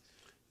place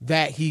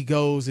that he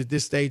goes at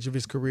this stage of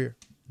his career.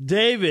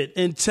 David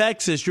in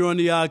Texas, you're on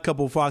the Odd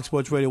Couple, Fox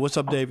Sports Radio. What's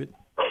up, David?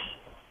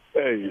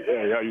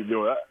 Hey, how you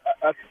doing?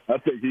 I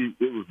think it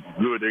was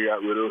good they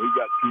got rid of him. He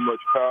got too much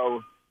power,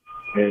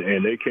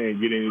 and they can't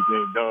get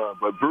anything done.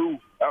 But, Brew,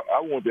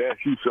 I want to ask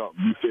you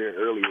something you said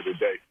earlier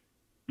today.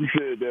 You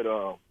said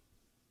that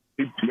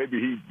maybe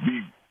he'd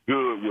be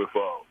good with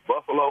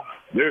Buffalo.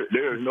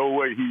 There is no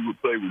way he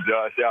would play with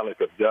Josh Allen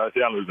because Josh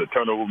Allen is a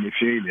turnover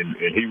machine,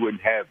 and he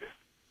wouldn't have it.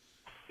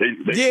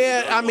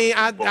 I mean,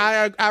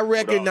 I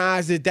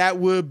recognize that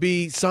would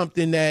be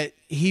something that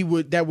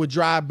would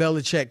drive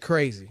Belichick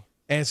crazy.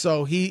 And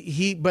so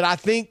but I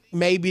think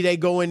maybe they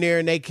go in there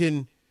and they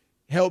can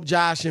help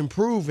Josh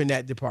improve in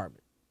that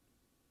department.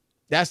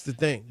 That's the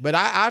thing. But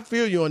I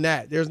feel you on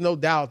that. There's no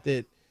doubt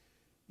that,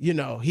 you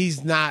know,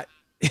 he's never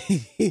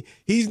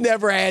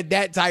had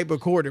that type of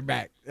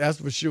quarterback. That's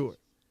for sure.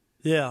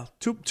 Yeah,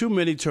 too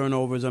many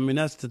turnovers. I mean,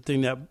 that's the thing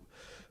that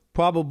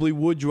probably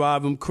would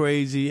drive him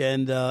crazy,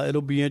 and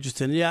it'll be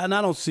interesting. Yeah, and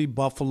I don't see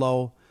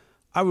Buffalo.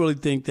 I really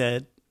think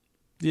that,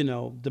 you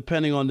know,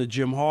 depending on the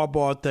Jim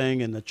Harbaugh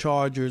thing and the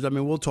Chargers, I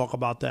mean, we'll talk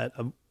about that.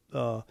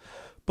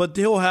 But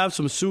he'll have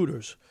some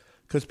suitors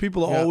because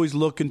people are always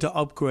looking to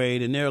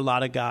upgrade, and there are a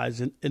lot of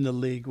guys in the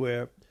league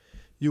where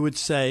you would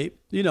say,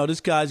 you know, this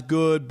guy's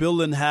good. Bill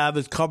didn't have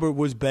his cupboard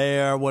was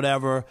bare,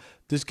 whatever.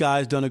 This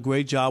guy's done a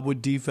great job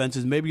with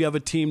defenses. Maybe you have a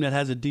team that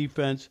has a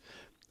defense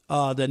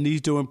that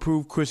needs to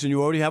improve, Chris, and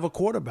you already have a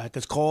quarterback.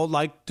 It's called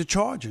like the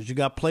Chargers. You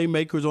got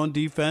playmakers on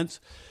defense,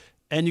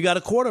 and you got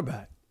a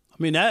quarterback. I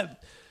mean,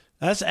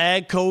 that's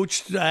add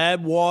coach,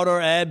 add water,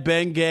 add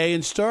Bengay,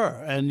 and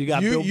stir. And you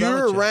got Bill Belichick.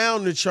 You're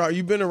around the Chargers.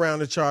 You've been around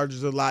the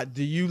Chargers a lot.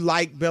 Do you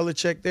like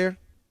Belichick there?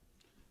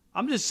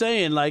 I'm just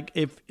saying, like,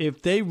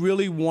 if they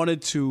really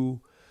wanted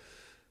to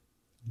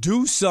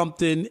do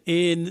something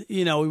in,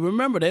 you know,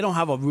 remember, they don't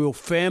have a real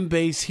fan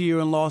base here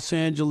in Los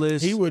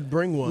Angeles. He would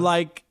bring one.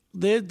 Like,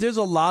 there's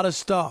a lot of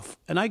stuff.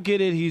 And I get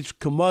it. He's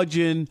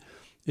curmudgeon.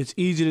 It's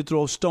easy to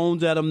throw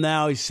stones at him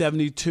now. He's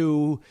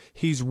 72.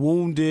 He's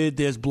wounded.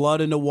 There's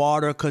blood in the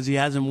water because he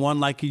hasn't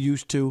won like he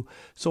used to.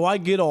 So I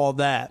get all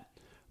that.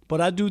 But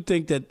I do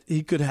think that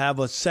he could have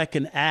a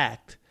second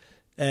act.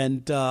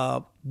 And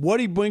what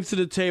he brings to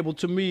the table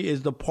to me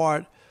is the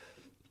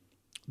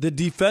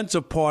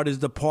defensive part is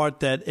the part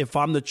that if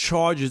I'm the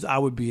Chargers, I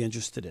would be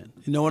interested in.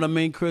 You know what I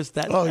mean, Chris?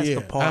 That's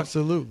the part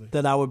absolutely.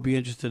 that I would be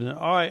interested in.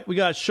 All right, we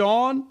got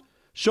Sean.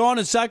 Sean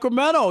in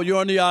Sacramento. You're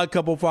on the Odd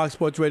Couple, Fox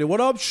Sports Radio. What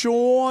up,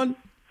 Sean?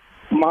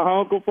 My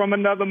uncle from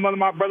another mother,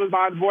 my brother's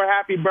behind his boy.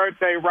 Happy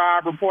birthday,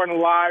 Rob. Reporting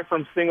live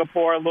from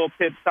Singapore. A little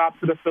pit stop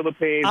to the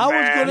Philippines. I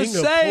was going to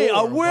say,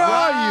 where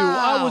are you?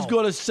 I was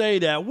going to say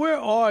that. Where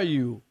are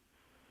you?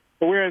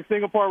 We're in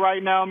Singapore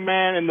right now,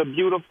 man, in the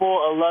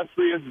beautiful,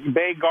 illustrious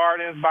Bay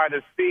Gardens by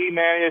the sea,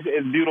 man.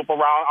 It's beautiful,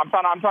 Rob.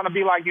 I'm trying to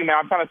be like you, man.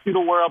 I'm trying to see the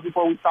world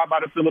before we stop by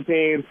the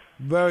Philippines.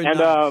 Very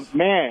nice.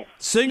 Man,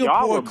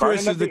 Singapore,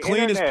 Chris, is the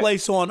cleanest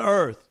place on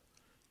earth.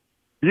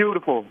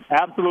 Beautiful.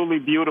 Absolutely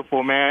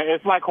beautiful, man.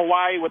 It's like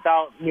Hawaii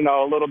without, you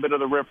know, a little bit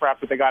of the riffraff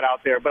that they got out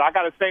there. But I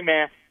got to say,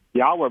 man,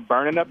 y'all were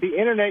burning up the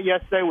internet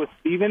yesterday with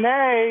Stephen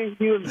A.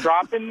 He was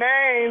dropping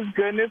names.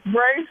 Goodness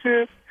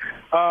gracious.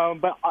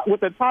 But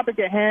with the topic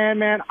at hand,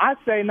 man, I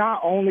say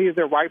not only is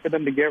it right for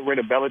them to get rid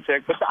of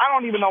Belichick, but I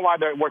don't even know why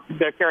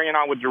they're carrying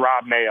on with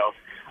Gerard Mayo.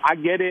 I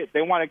get it.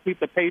 They want to keep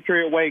the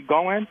Patriot way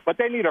going, but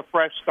they need a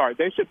fresh start.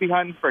 They should be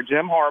hunting for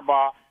Jim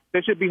Harbaugh.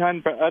 They should be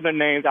hunting for other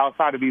names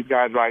outside of these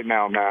guys right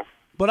now, man.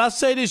 But I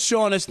say this,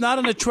 Sean, it's not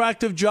an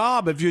attractive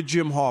job if you're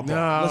Jim Harbaugh.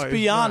 No, let's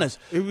be honest.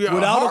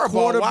 Without a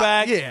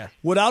quarterback,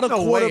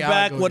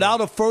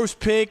 without a first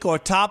pick or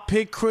top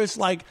pick, Chris,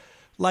 like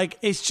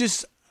it's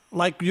just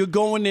Like, you're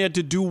going there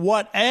to do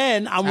what?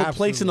 And I'm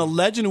replacing a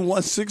legend who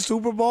won 6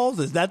 Super Bowls?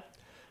 Is that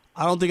 –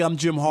 I don't think I'm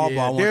Jim Harbaugh.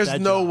 Yeah, I want there's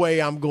that no job.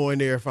 way I'm going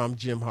there if I'm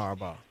Jim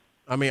Harbaugh.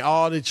 I mean,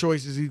 all the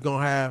choices he's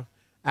going to have,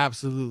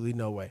 absolutely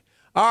no way.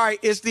 All right,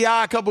 it's the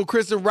Odd Couple,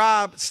 Chris and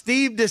Rob.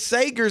 Steve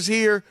DeSager's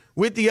here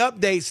with the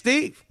update.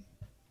 Steve.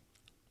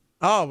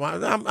 Oh,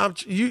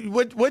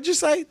 what'd you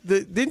say?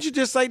 Didn't you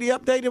just say the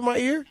update in my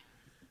ear?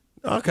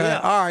 Okay, Yeah.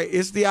 All right,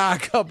 it's the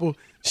Odd Couple.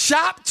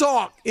 Shop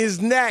Talk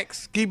is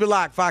next. Keep it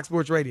locked, Fox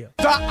Sports Radio.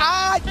 The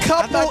Odd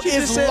Couple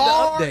is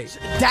large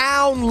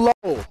down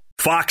low.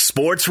 Fox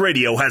Sports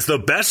Radio has the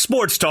best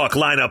sports talk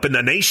lineup in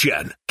the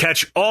nation.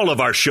 Catch all of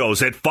our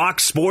shows at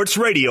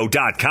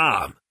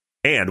foxsportsradio.com.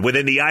 And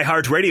within the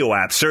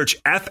iHeartRadio app,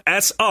 search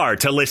FSR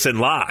to listen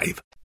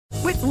live.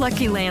 With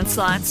Lucky Land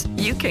Slots,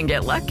 you can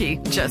get lucky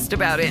just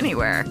about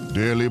anywhere.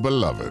 Dearly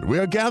beloved, we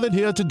are gathered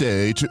here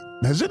today to...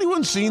 Has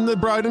anyone seen the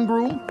bride and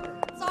groom?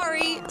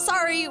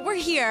 Sorry, we're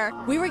here.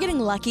 We were getting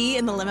lucky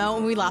in the limo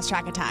and we lost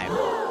track of time.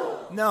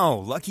 No,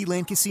 Lucky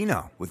Land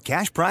Casino, with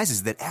cash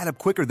prizes that add up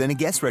quicker than a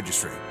guest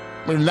registry.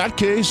 In that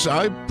case,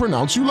 I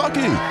pronounce you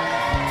lucky.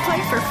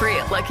 Play for free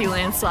at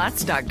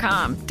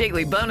LuckyLandSlots.com.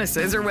 Daily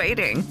bonuses are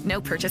waiting. No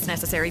purchase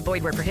necessary.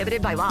 Void where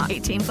prohibited by law.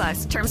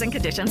 18+. Terms and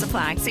conditions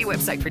apply. See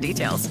website for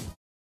details.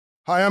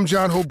 Hi, I'm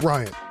John Hope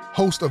Bryant,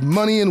 host of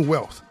Money and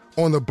Wealth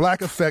on the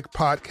Black Effect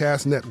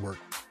Podcast Network.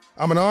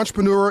 I'm an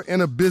entrepreneur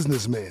and a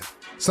businessman.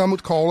 Some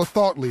would call a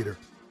thought leader.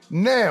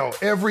 Now,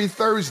 every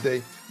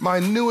Thursday, my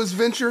newest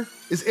venture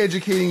is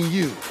educating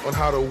you on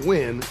how to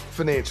win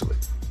financially.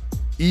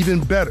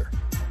 Even better,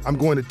 I'm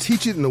going to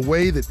teach it in a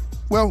way that,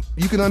 well,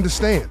 you can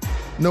understand.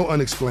 No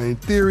unexplained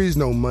theories,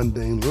 no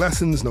mundane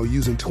lessons, no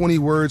using 20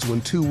 words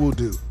when 2 will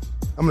do.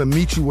 I'm going to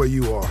meet you where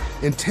you are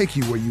and take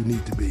you where you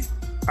need to be.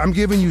 I'm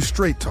giving you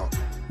straight talk,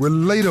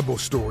 relatable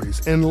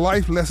stories, and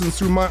life lessons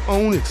through my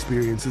own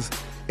experiences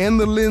and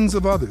the lens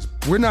of others.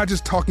 We're not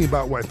just talking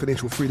about why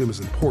financial freedom is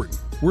important.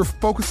 We're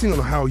focusing on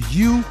how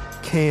you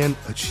can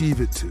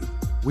achieve it too.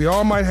 We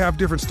all might have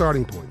different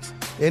starting points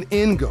and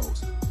end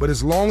goals, but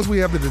as long as we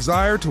have the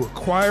desire to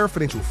acquire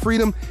financial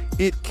freedom,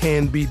 it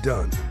can be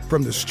done.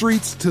 From the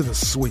streets to the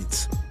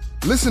suites.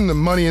 Listen to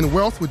Money and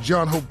Wealth with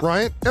John Hope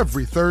Bryant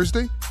every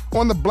Thursday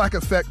on the Black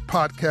Effect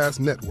Podcast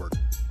Network,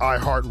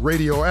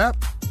 iHeartRadio app,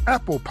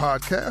 Apple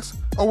Podcasts,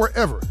 or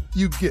wherever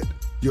you get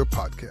your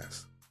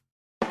podcasts.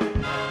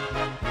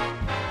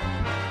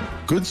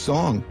 Good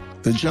song.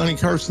 The Johnny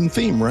Carson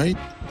theme, right?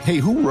 Hey,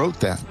 who wrote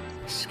that?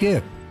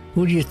 Skip,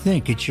 who do you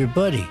think? It's your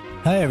buddy.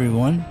 Hi,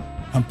 everyone.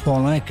 I'm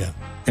Paul Anka.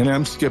 And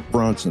I'm Skip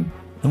Bronson.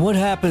 And what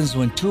happens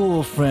when two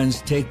old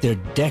friends take their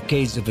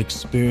decades of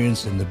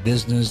experience in the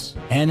business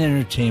and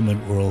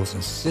entertainment worlds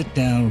and sit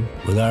down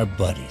with our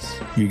buddies?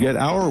 You get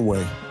Our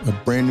Way, a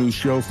brand new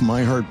show from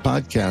iHeart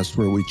Podcast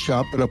where we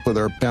chop it up with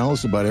our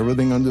pals about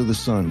everything under the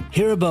sun.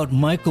 Hear about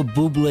Michael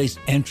Bublé's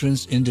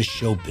entrance into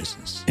show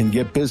business. And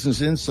get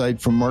business insight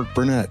from Mark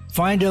Burnett.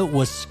 Find out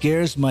what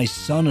scares my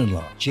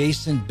son-in-law,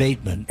 Jason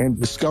Bateman. And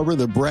discover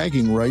the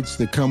bragging rights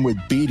that come with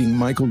beating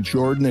Michael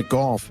Jordan at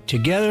golf.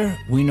 Together,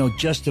 we know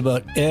just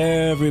about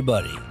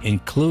everybody,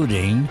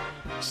 including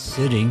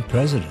sitting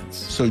presidents.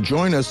 So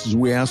join us as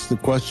we ask the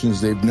questions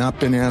they've not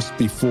been asked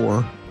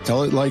before,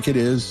 tell it like it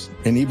is,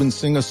 and even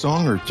sing a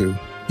song or two.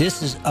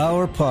 This is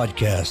our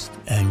podcast,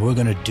 and we're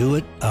going to do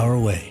it our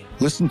way.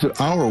 Listen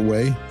to Our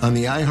Way on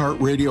the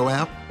iHeartRadio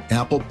app,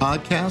 Apple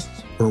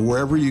Podcasts, or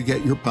wherever you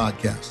get your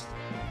podcasts.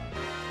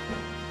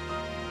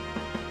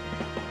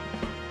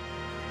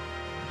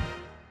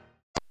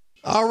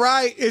 All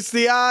right, it's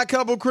the Odd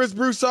Couple, Chris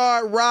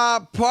Broussard,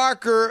 Rob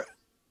Parker,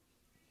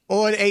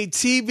 on a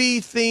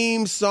TV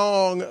theme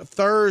song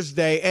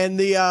Thursday. And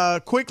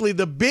quickly,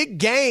 the big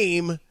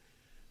game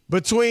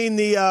between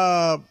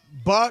the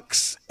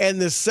Bucks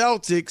and the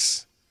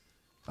Celtics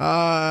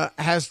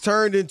has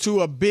turned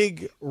into a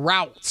big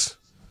rout.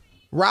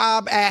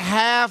 Rob, at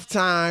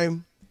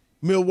halftime,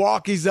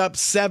 Milwaukee's up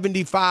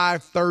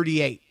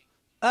 75-38.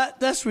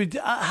 That's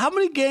ridiculous. How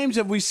many games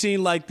have we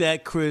seen like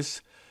that,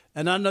 Chris?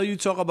 And I know you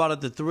talk about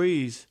it, the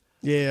threes.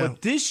 Yeah.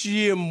 But this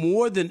year,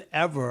 more than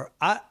ever,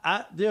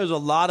 there's a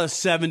lot of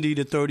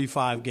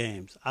 70-35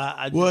 games.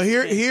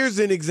 Here's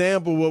an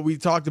example of what we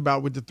talked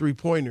about with the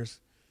three-pointers.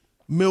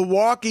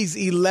 Milwaukee's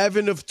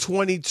 11 of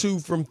 22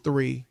 from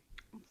three.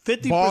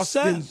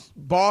 50%.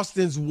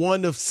 Boston's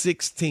 1 of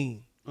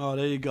 16. Oh,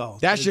 there you go.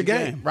 That's your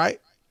game,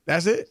 right?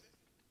 That's it.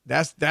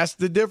 That's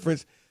the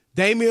difference.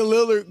 Damian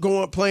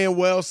Lillard playing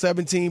well,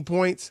 17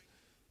 points,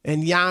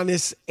 and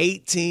Giannis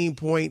 18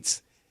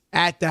 points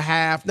at the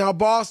half. Now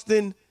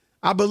Boston,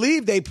 I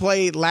believe they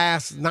played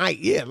last night.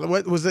 Yeah,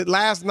 what was it,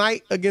 last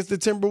night against the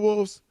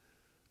Timberwolves?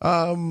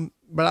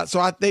 So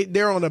I think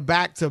they're on a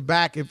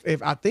back-to-back.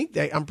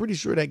 I'm pretty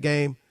sure that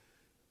game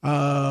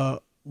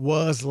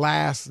was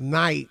last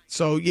night.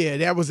 So yeah,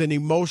 that was an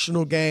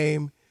emotional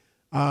game.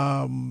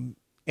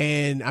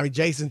 And I mean,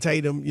 Jason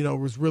Tatum,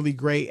 was really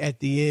great at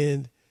the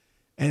end.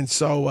 And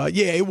so,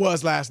 it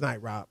was last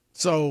night, Rob.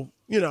 So,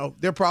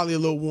 they're probably a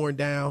little worn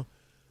down.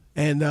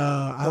 And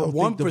I don't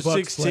 1 think the for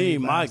Bucks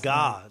 16, my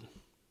God.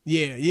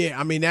 Yeah.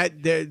 I mean,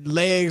 their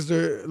legs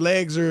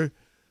are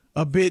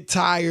a bit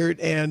tired,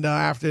 and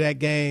after that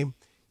game,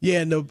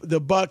 and the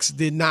Bucks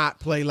did not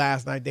play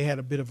last night. They had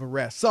a bit of a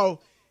rest. So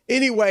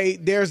anyway,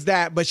 there's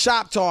that. But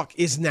Shop Talk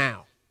is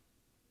now.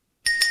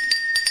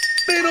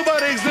 Ain't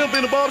nobody exempt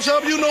in the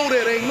barbershop. You know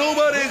that. Ain't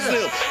nobody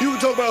exempt. You can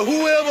talk about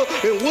whoever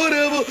and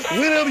whatever,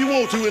 whenever you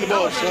want to in the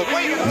barbershop.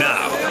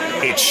 Now,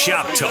 it's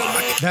Shop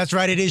Talk. That's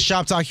right. It is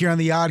Shop Talk here on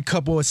The Odd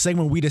Couple, a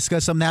segment where we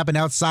discuss something that happened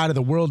outside of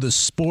the world of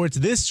sports.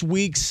 This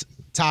week's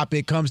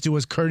topic comes to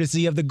us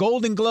courtesy of the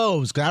Golden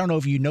Globes. I don't know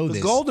if you know this.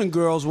 The Golden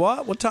Girls,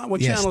 what? What channel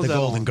is that? Yes, the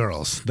Golden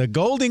Girls. The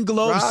Golden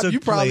Globes Rob, took you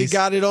probably place.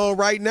 got it on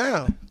right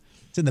now.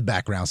 It's in the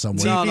background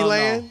somewhere. TV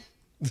Land?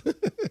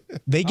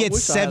 They get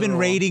 7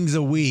 ratings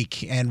a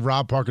week, and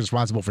Rob Parker's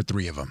responsible for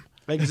 3 of them.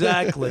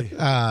 Exactly.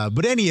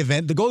 But any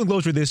event, the Golden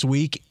Globes were this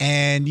week,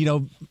 and,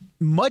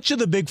 much of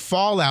the big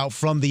fallout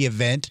from the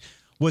event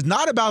was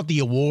not about the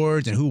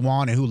awards and who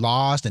won and who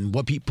lost and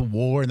what people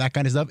wore and that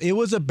kind of stuff. It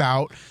was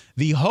about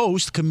the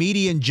host,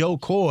 comedian Joe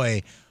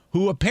Coy,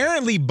 who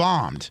apparently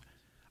bombed.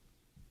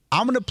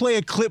 I'm going to play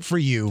a clip for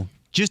you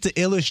just to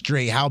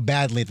illustrate how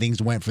badly things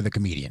went for the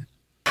comedian.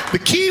 The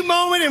key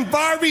moment in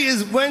Barbie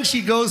is when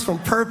she goes from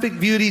perfect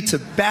beauty to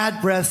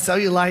bad breath,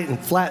 cellulite, and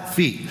flat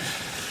feet.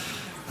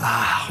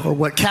 Or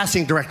what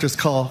casting directors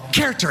call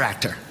character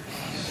actor.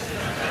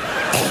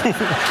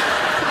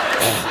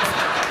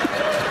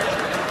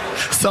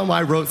 Some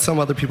I wrote, some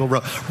other people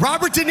wrote.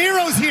 Robert De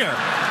Niro's here.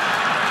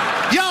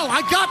 Yo,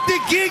 I got the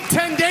gig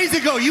 10 days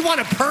ago. You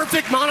want a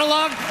perfect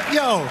monologue?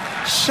 Yo,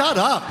 shut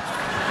up.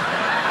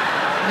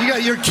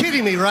 You're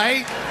kidding me,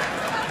 right?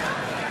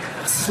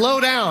 Slow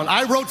down.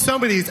 I wrote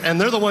some of these, and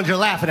they're the ones you're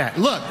laughing at.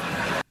 Look.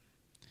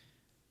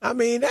 I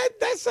mean,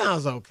 that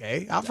sounds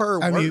okay. I've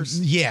heard worse.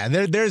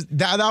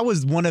 That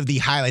was one of the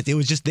highlights. It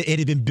was just that it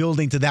had been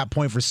building to that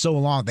point for so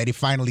long that he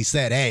finally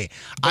said, "Hey,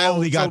 I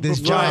only got this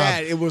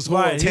job it was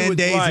 10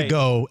 days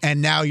ago, and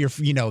now these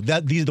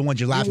are the ones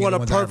you're laughing at." You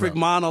want a perfect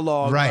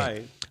monologue,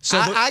 right? So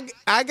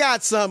I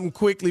got something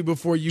quickly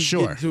before you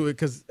get to it,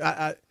 because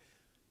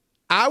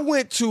I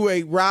went to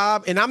a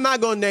Rob, and I'm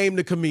not going to name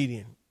the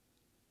comedian,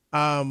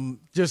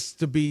 just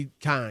to be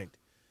kind,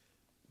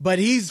 but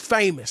he's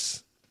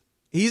famous.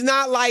 He's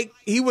not like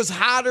he was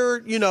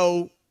hotter,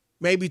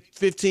 maybe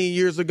 15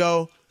 years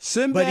ago.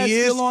 Sinbad but he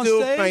is still on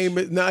still stage?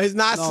 famous. No, he's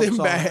not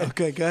Sinbad.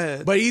 Okay, go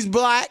ahead. But he's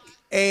black,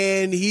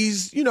 and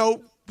he's,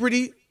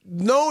 pretty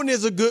known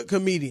as a good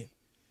comedian.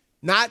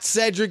 Not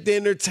Cedric the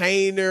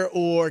Entertainer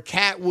or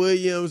Cat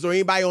Williams or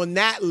anybody on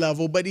that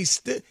level, but he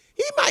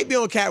might be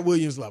on Cat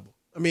Williams' level.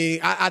 I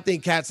mean, I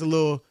think Cat's a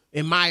little,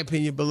 in my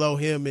opinion, below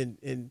him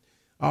and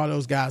all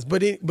those guys.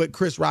 But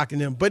Chris Rock and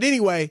them. But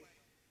anyway,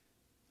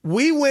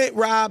 we went,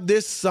 Rob,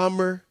 this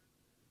summer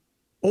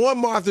on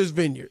Martha's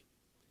Vineyard.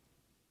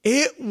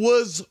 It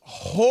was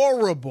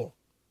horrible.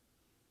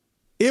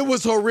 It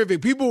was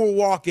horrific. People were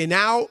walking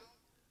out.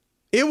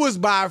 It was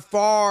by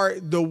far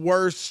the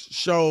worst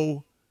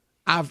show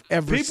I've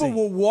ever seen. People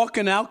were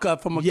walking out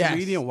from a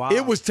comedian. Wow.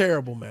 It was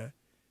terrible, man.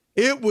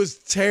 It was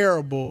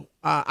terrible.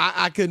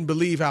 I couldn't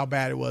believe how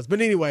bad it was.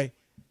 But anyway,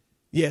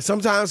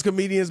 sometimes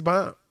comedians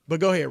bomb. But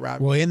go ahead,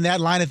 Rob. Well, in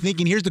that line of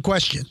thinking, here's the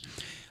question.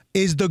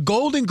 Is the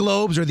Golden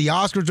Globes or the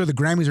Oscars or the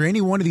Grammys or any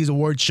one of these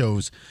award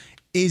shows,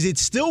 is it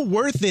still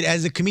worth it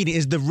as a comedian?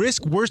 Is the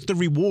risk worth the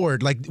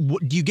reward? Like,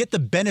 do you get the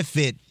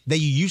benefit that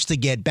you used to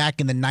get back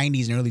in the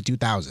 90s and early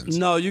 2000s?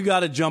 No, you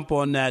got to jump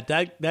on that.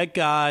 That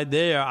guy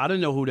there, I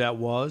didn't know who that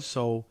was.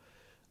 So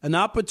an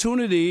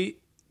opportunity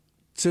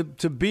to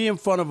be in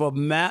front of a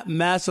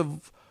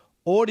massive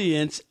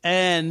audience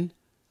and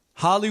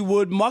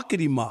Hollywood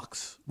muckety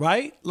mucks,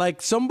 right?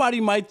 Like, somebody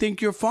might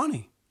think you're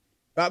funny.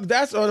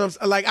 That's what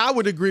I'm like. I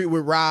would agree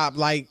with Rob.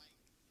 Like,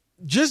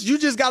 you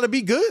just got to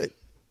be good.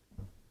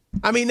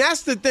 I mean,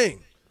 that's the thing.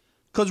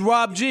 Because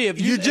Rob G,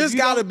 if you just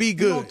got to be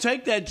good, you don't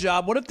take that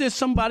job. What if there's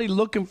somebody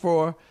looking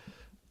for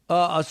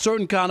a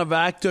certain kind of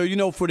actor?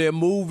 For their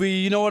movie.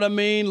 You know what I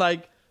mean?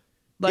 Like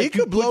it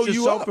could blow put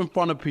you yourself up in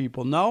front of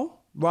people. No,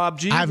 Rob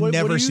G. I've what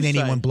never do seen you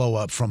anyone say? blow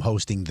up from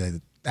hosting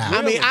the.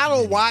 I mean, I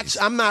don't watch.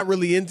 I'm not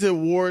really into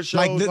award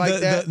shows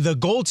that. The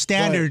gold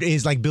standard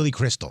is like Billy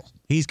Crystal.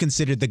 He's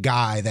considered the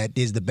guy that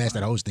is the best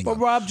at hosting. But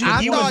Rob G,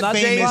 he was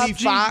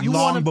famous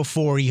long him,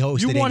 before he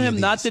hosted. You want him any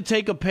of not these. to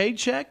take a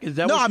paycheck? Is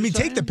that no? what I you're mean,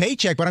 saying? take the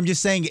paycheck, but I'm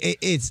just saying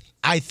it's.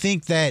 I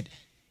think that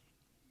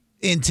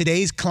in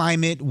today's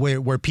climate,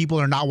 where people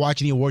are not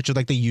watching the award shows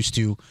like they used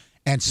to,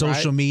 and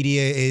social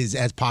media is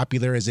as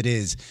popular as it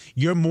is,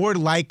 you're more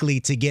likely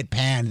to get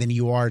panned than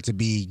you are to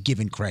be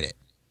given credit.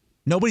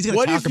 Nobody's going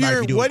to talk about it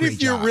if you do a great job. What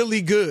if you're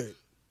really good?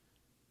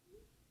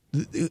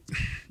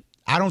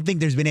 I don't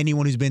think there's been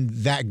anyone who's been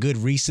that good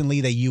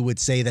recently that you would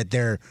say that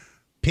they're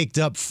picked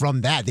up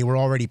from that. They were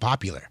already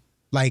popular.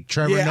 Like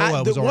Trevor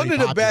Noah was already popular. One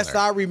of the best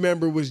I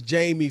remember was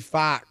Jamie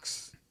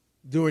Foxx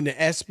doing the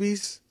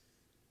ESPYs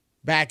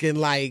back in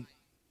like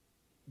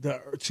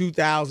the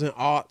 2000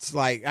 aughts.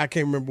 Like, I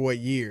can't remember what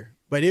year,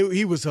 but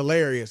he was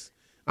hilarious.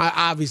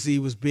 Obviously, he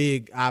was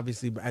big.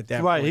 Obviously, at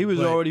that right, point. He was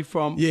already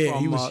from. Yeah,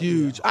 he was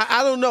huge. Yeah.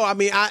 I don't know. I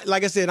mean,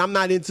 like I said, I'm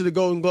not into the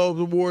Golden Globes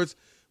awards,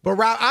 but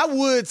Rob, I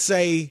would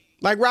say,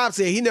 like Rob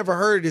said, he never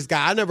heard of this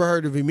guy. I never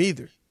heard of him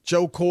either.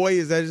 Joe Coy,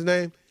 is that his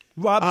name?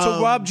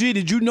 Rob G,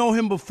 did you know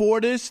him before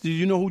this? Did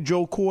you know who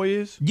Joe Coy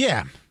is?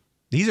 Yeah.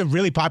 He's a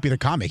really popular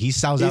comic. He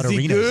sells out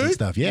arenas and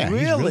stuff. Yeah, really?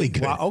 He's really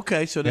good. Wow,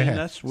 okay, so then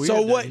that's weird.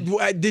 So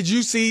what did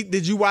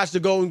you watch the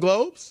Golden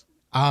Globes?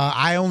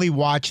 I only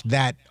watched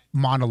that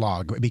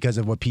monologue because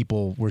of what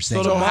people were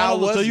saying. So how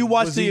was? So you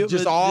watched the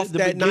just off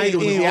that night? Or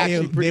was he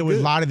actually pretty there was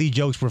good? a lot of these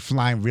jokes were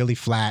flying really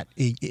flat.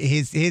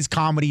 His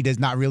comedy does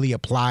not really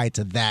apply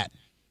to that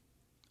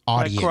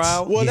audience. That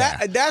crowd? Well,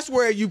 that's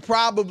where you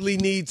probably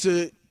need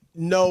to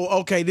know.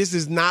 Okay, this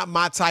is not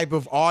my type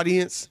of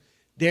audience.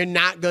 They're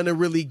not gonna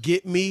really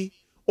get me,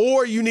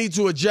 or you need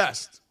to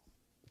adjust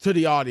to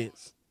the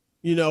audience.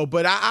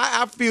 But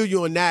I feel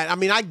you on that. I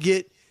mean, I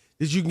get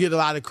that you can get a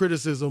lot of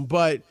criticism,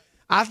 but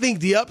I think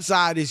the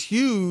upside is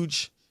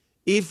huge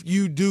if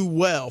you do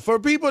well. For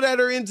people that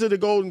are into the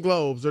Golden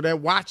Globes or that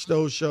watch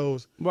those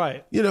shows,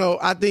 right?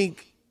 I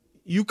think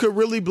you could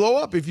really blow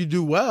up if you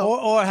do well.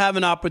 Or have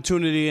an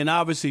opportunity, and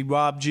obviously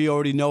Rob G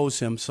already knows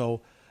him.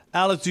 So,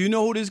 Alex, do you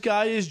know who this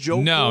guy is?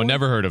 Joe No, Coy?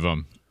 never heard of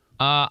him.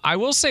 I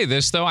will say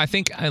this, though. I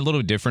think a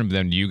little different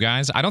than you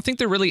guys. I don't think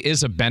there really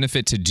is a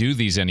benefit to do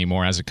these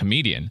anymore as a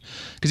comedian.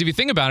 Because if you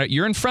think about it,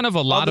 you're in front of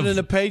a lot Other than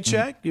a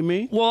paycheck, you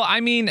mean? Well, I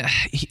mean,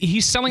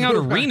 he's selling out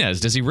arenas.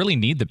 Does he really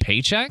need the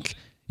paycheck?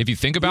 If you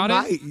think about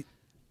it?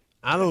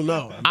 I don't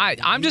know.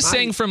 I'm just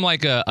saying from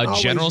like a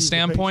general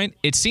standpoint,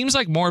 it seems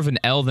like more of an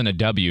L than a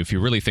W if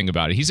you really think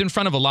about it. He's in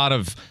front of a lot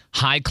of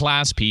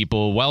high-class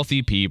people,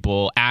 wealthy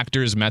people,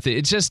 actors,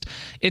 method.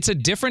 It's a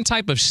different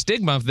type of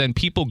stigma than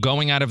people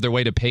going out of their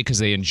way to pay because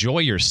they enjoy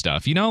your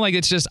stuff.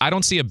 It's just, I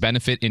don't see a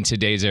benefit in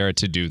today's era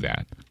to do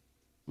that.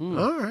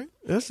 All right.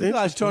 That's You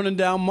guys turning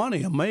down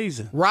money.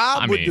 Amazing.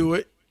 Rob would do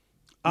it.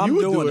 I'm You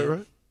would doing do it.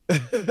 right?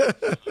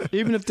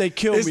 Even if they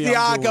kill It's me, the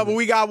I'm Odd doing Couple. it.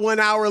 We got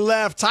 1 hour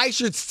left.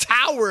 Tyshird's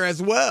Tower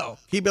as well.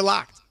 Keep it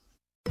locked.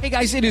 Hey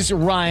guys, it is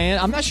Ryan.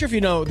 I'm not sure if you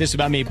know this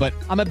about me, but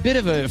I'm a bit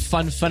of a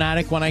fun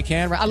fanatic when I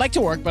can. I like to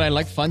work, but I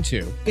like fun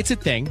too. It's a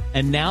thing.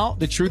 And now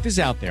the truth is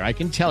out there. I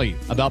can tell you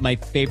about my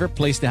favorite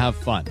place to have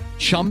fun.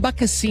 Chumba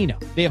Casino.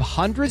 They have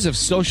hundreds of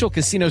social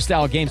casino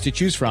style games to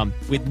choose from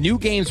with new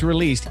games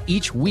released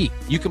each week.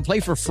 You can play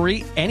for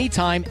free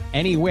anytime,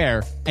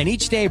 anywhere. And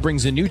each day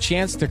brings a new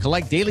chance to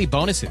collect daily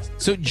bonuses.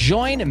 So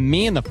join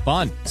me in the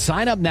fun.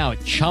 Sign up now at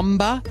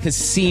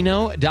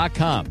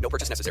ChumbaCasino.com. No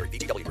purchase necessary.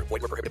 VGW Group.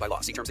 Void where prohibited by law.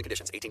 See terms and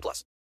conditions.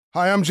 18+.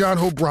 Hi, I'm John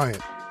Hope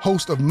Bryant,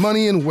 host of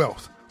Money and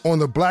Wealth on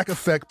the Black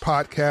Effect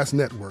Podcast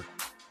Network.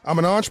 I'm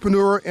an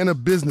entrepreneur and a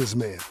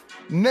businessman.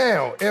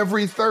 Now,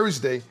 every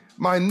Thursday,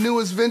 my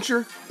newest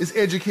venture is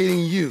educating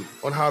you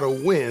on how to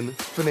win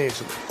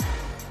financially.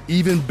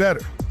 Even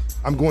better,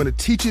 I'm going to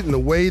teach it in a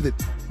way that,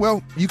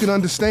 well, you can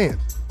understand.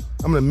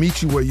 I'm going to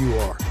meet you where you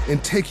are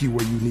and take you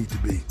where you need to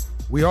be.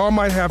 We all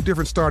might have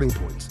different starting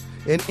points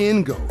and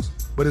end goals,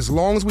 but as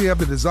long as we have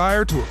the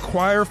desire to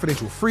acquire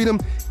financial freedom,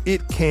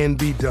 it can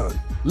be done.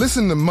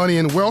 Listen to Money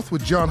and Wealth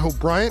with John Hope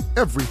Bryant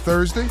every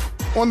Thursday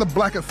on the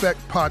Black Effect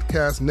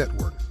Podcast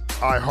Network,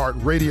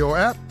 iHeartRadio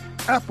app,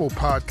 Apple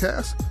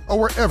Podcasts, or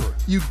wherever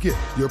you get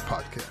your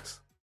podcasts.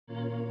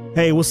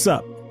 Hey, what's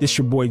up? This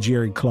your boy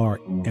Jerry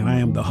Clark, and I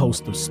am the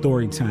host of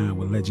Storytime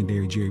with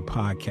Legendary Jerry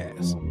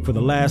Podcast. For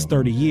the last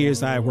 30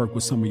 years, I have worked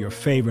with some of your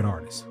favorite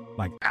artists,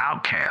 like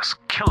Outkast,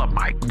 Killer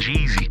Mike,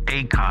 Jeezy,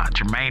 Akon,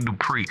 Jermaine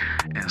Dupri,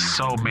 and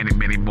so many,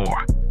 many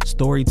more.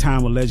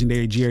 Storytime with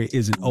Legendary Jerry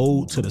is an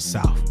ode to the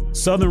South.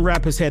 Southern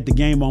rap has had the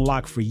game on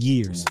lock for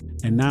years,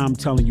 and now I'm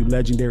telling you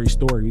legendary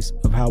stories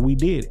of how we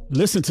did it.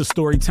 Listen to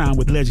Storytime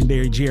with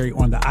Legendary Jerry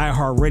on the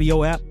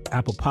iHeartRadio app,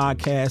 Apple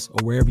Podcasts,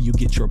 or wherever you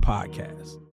get your podcasts.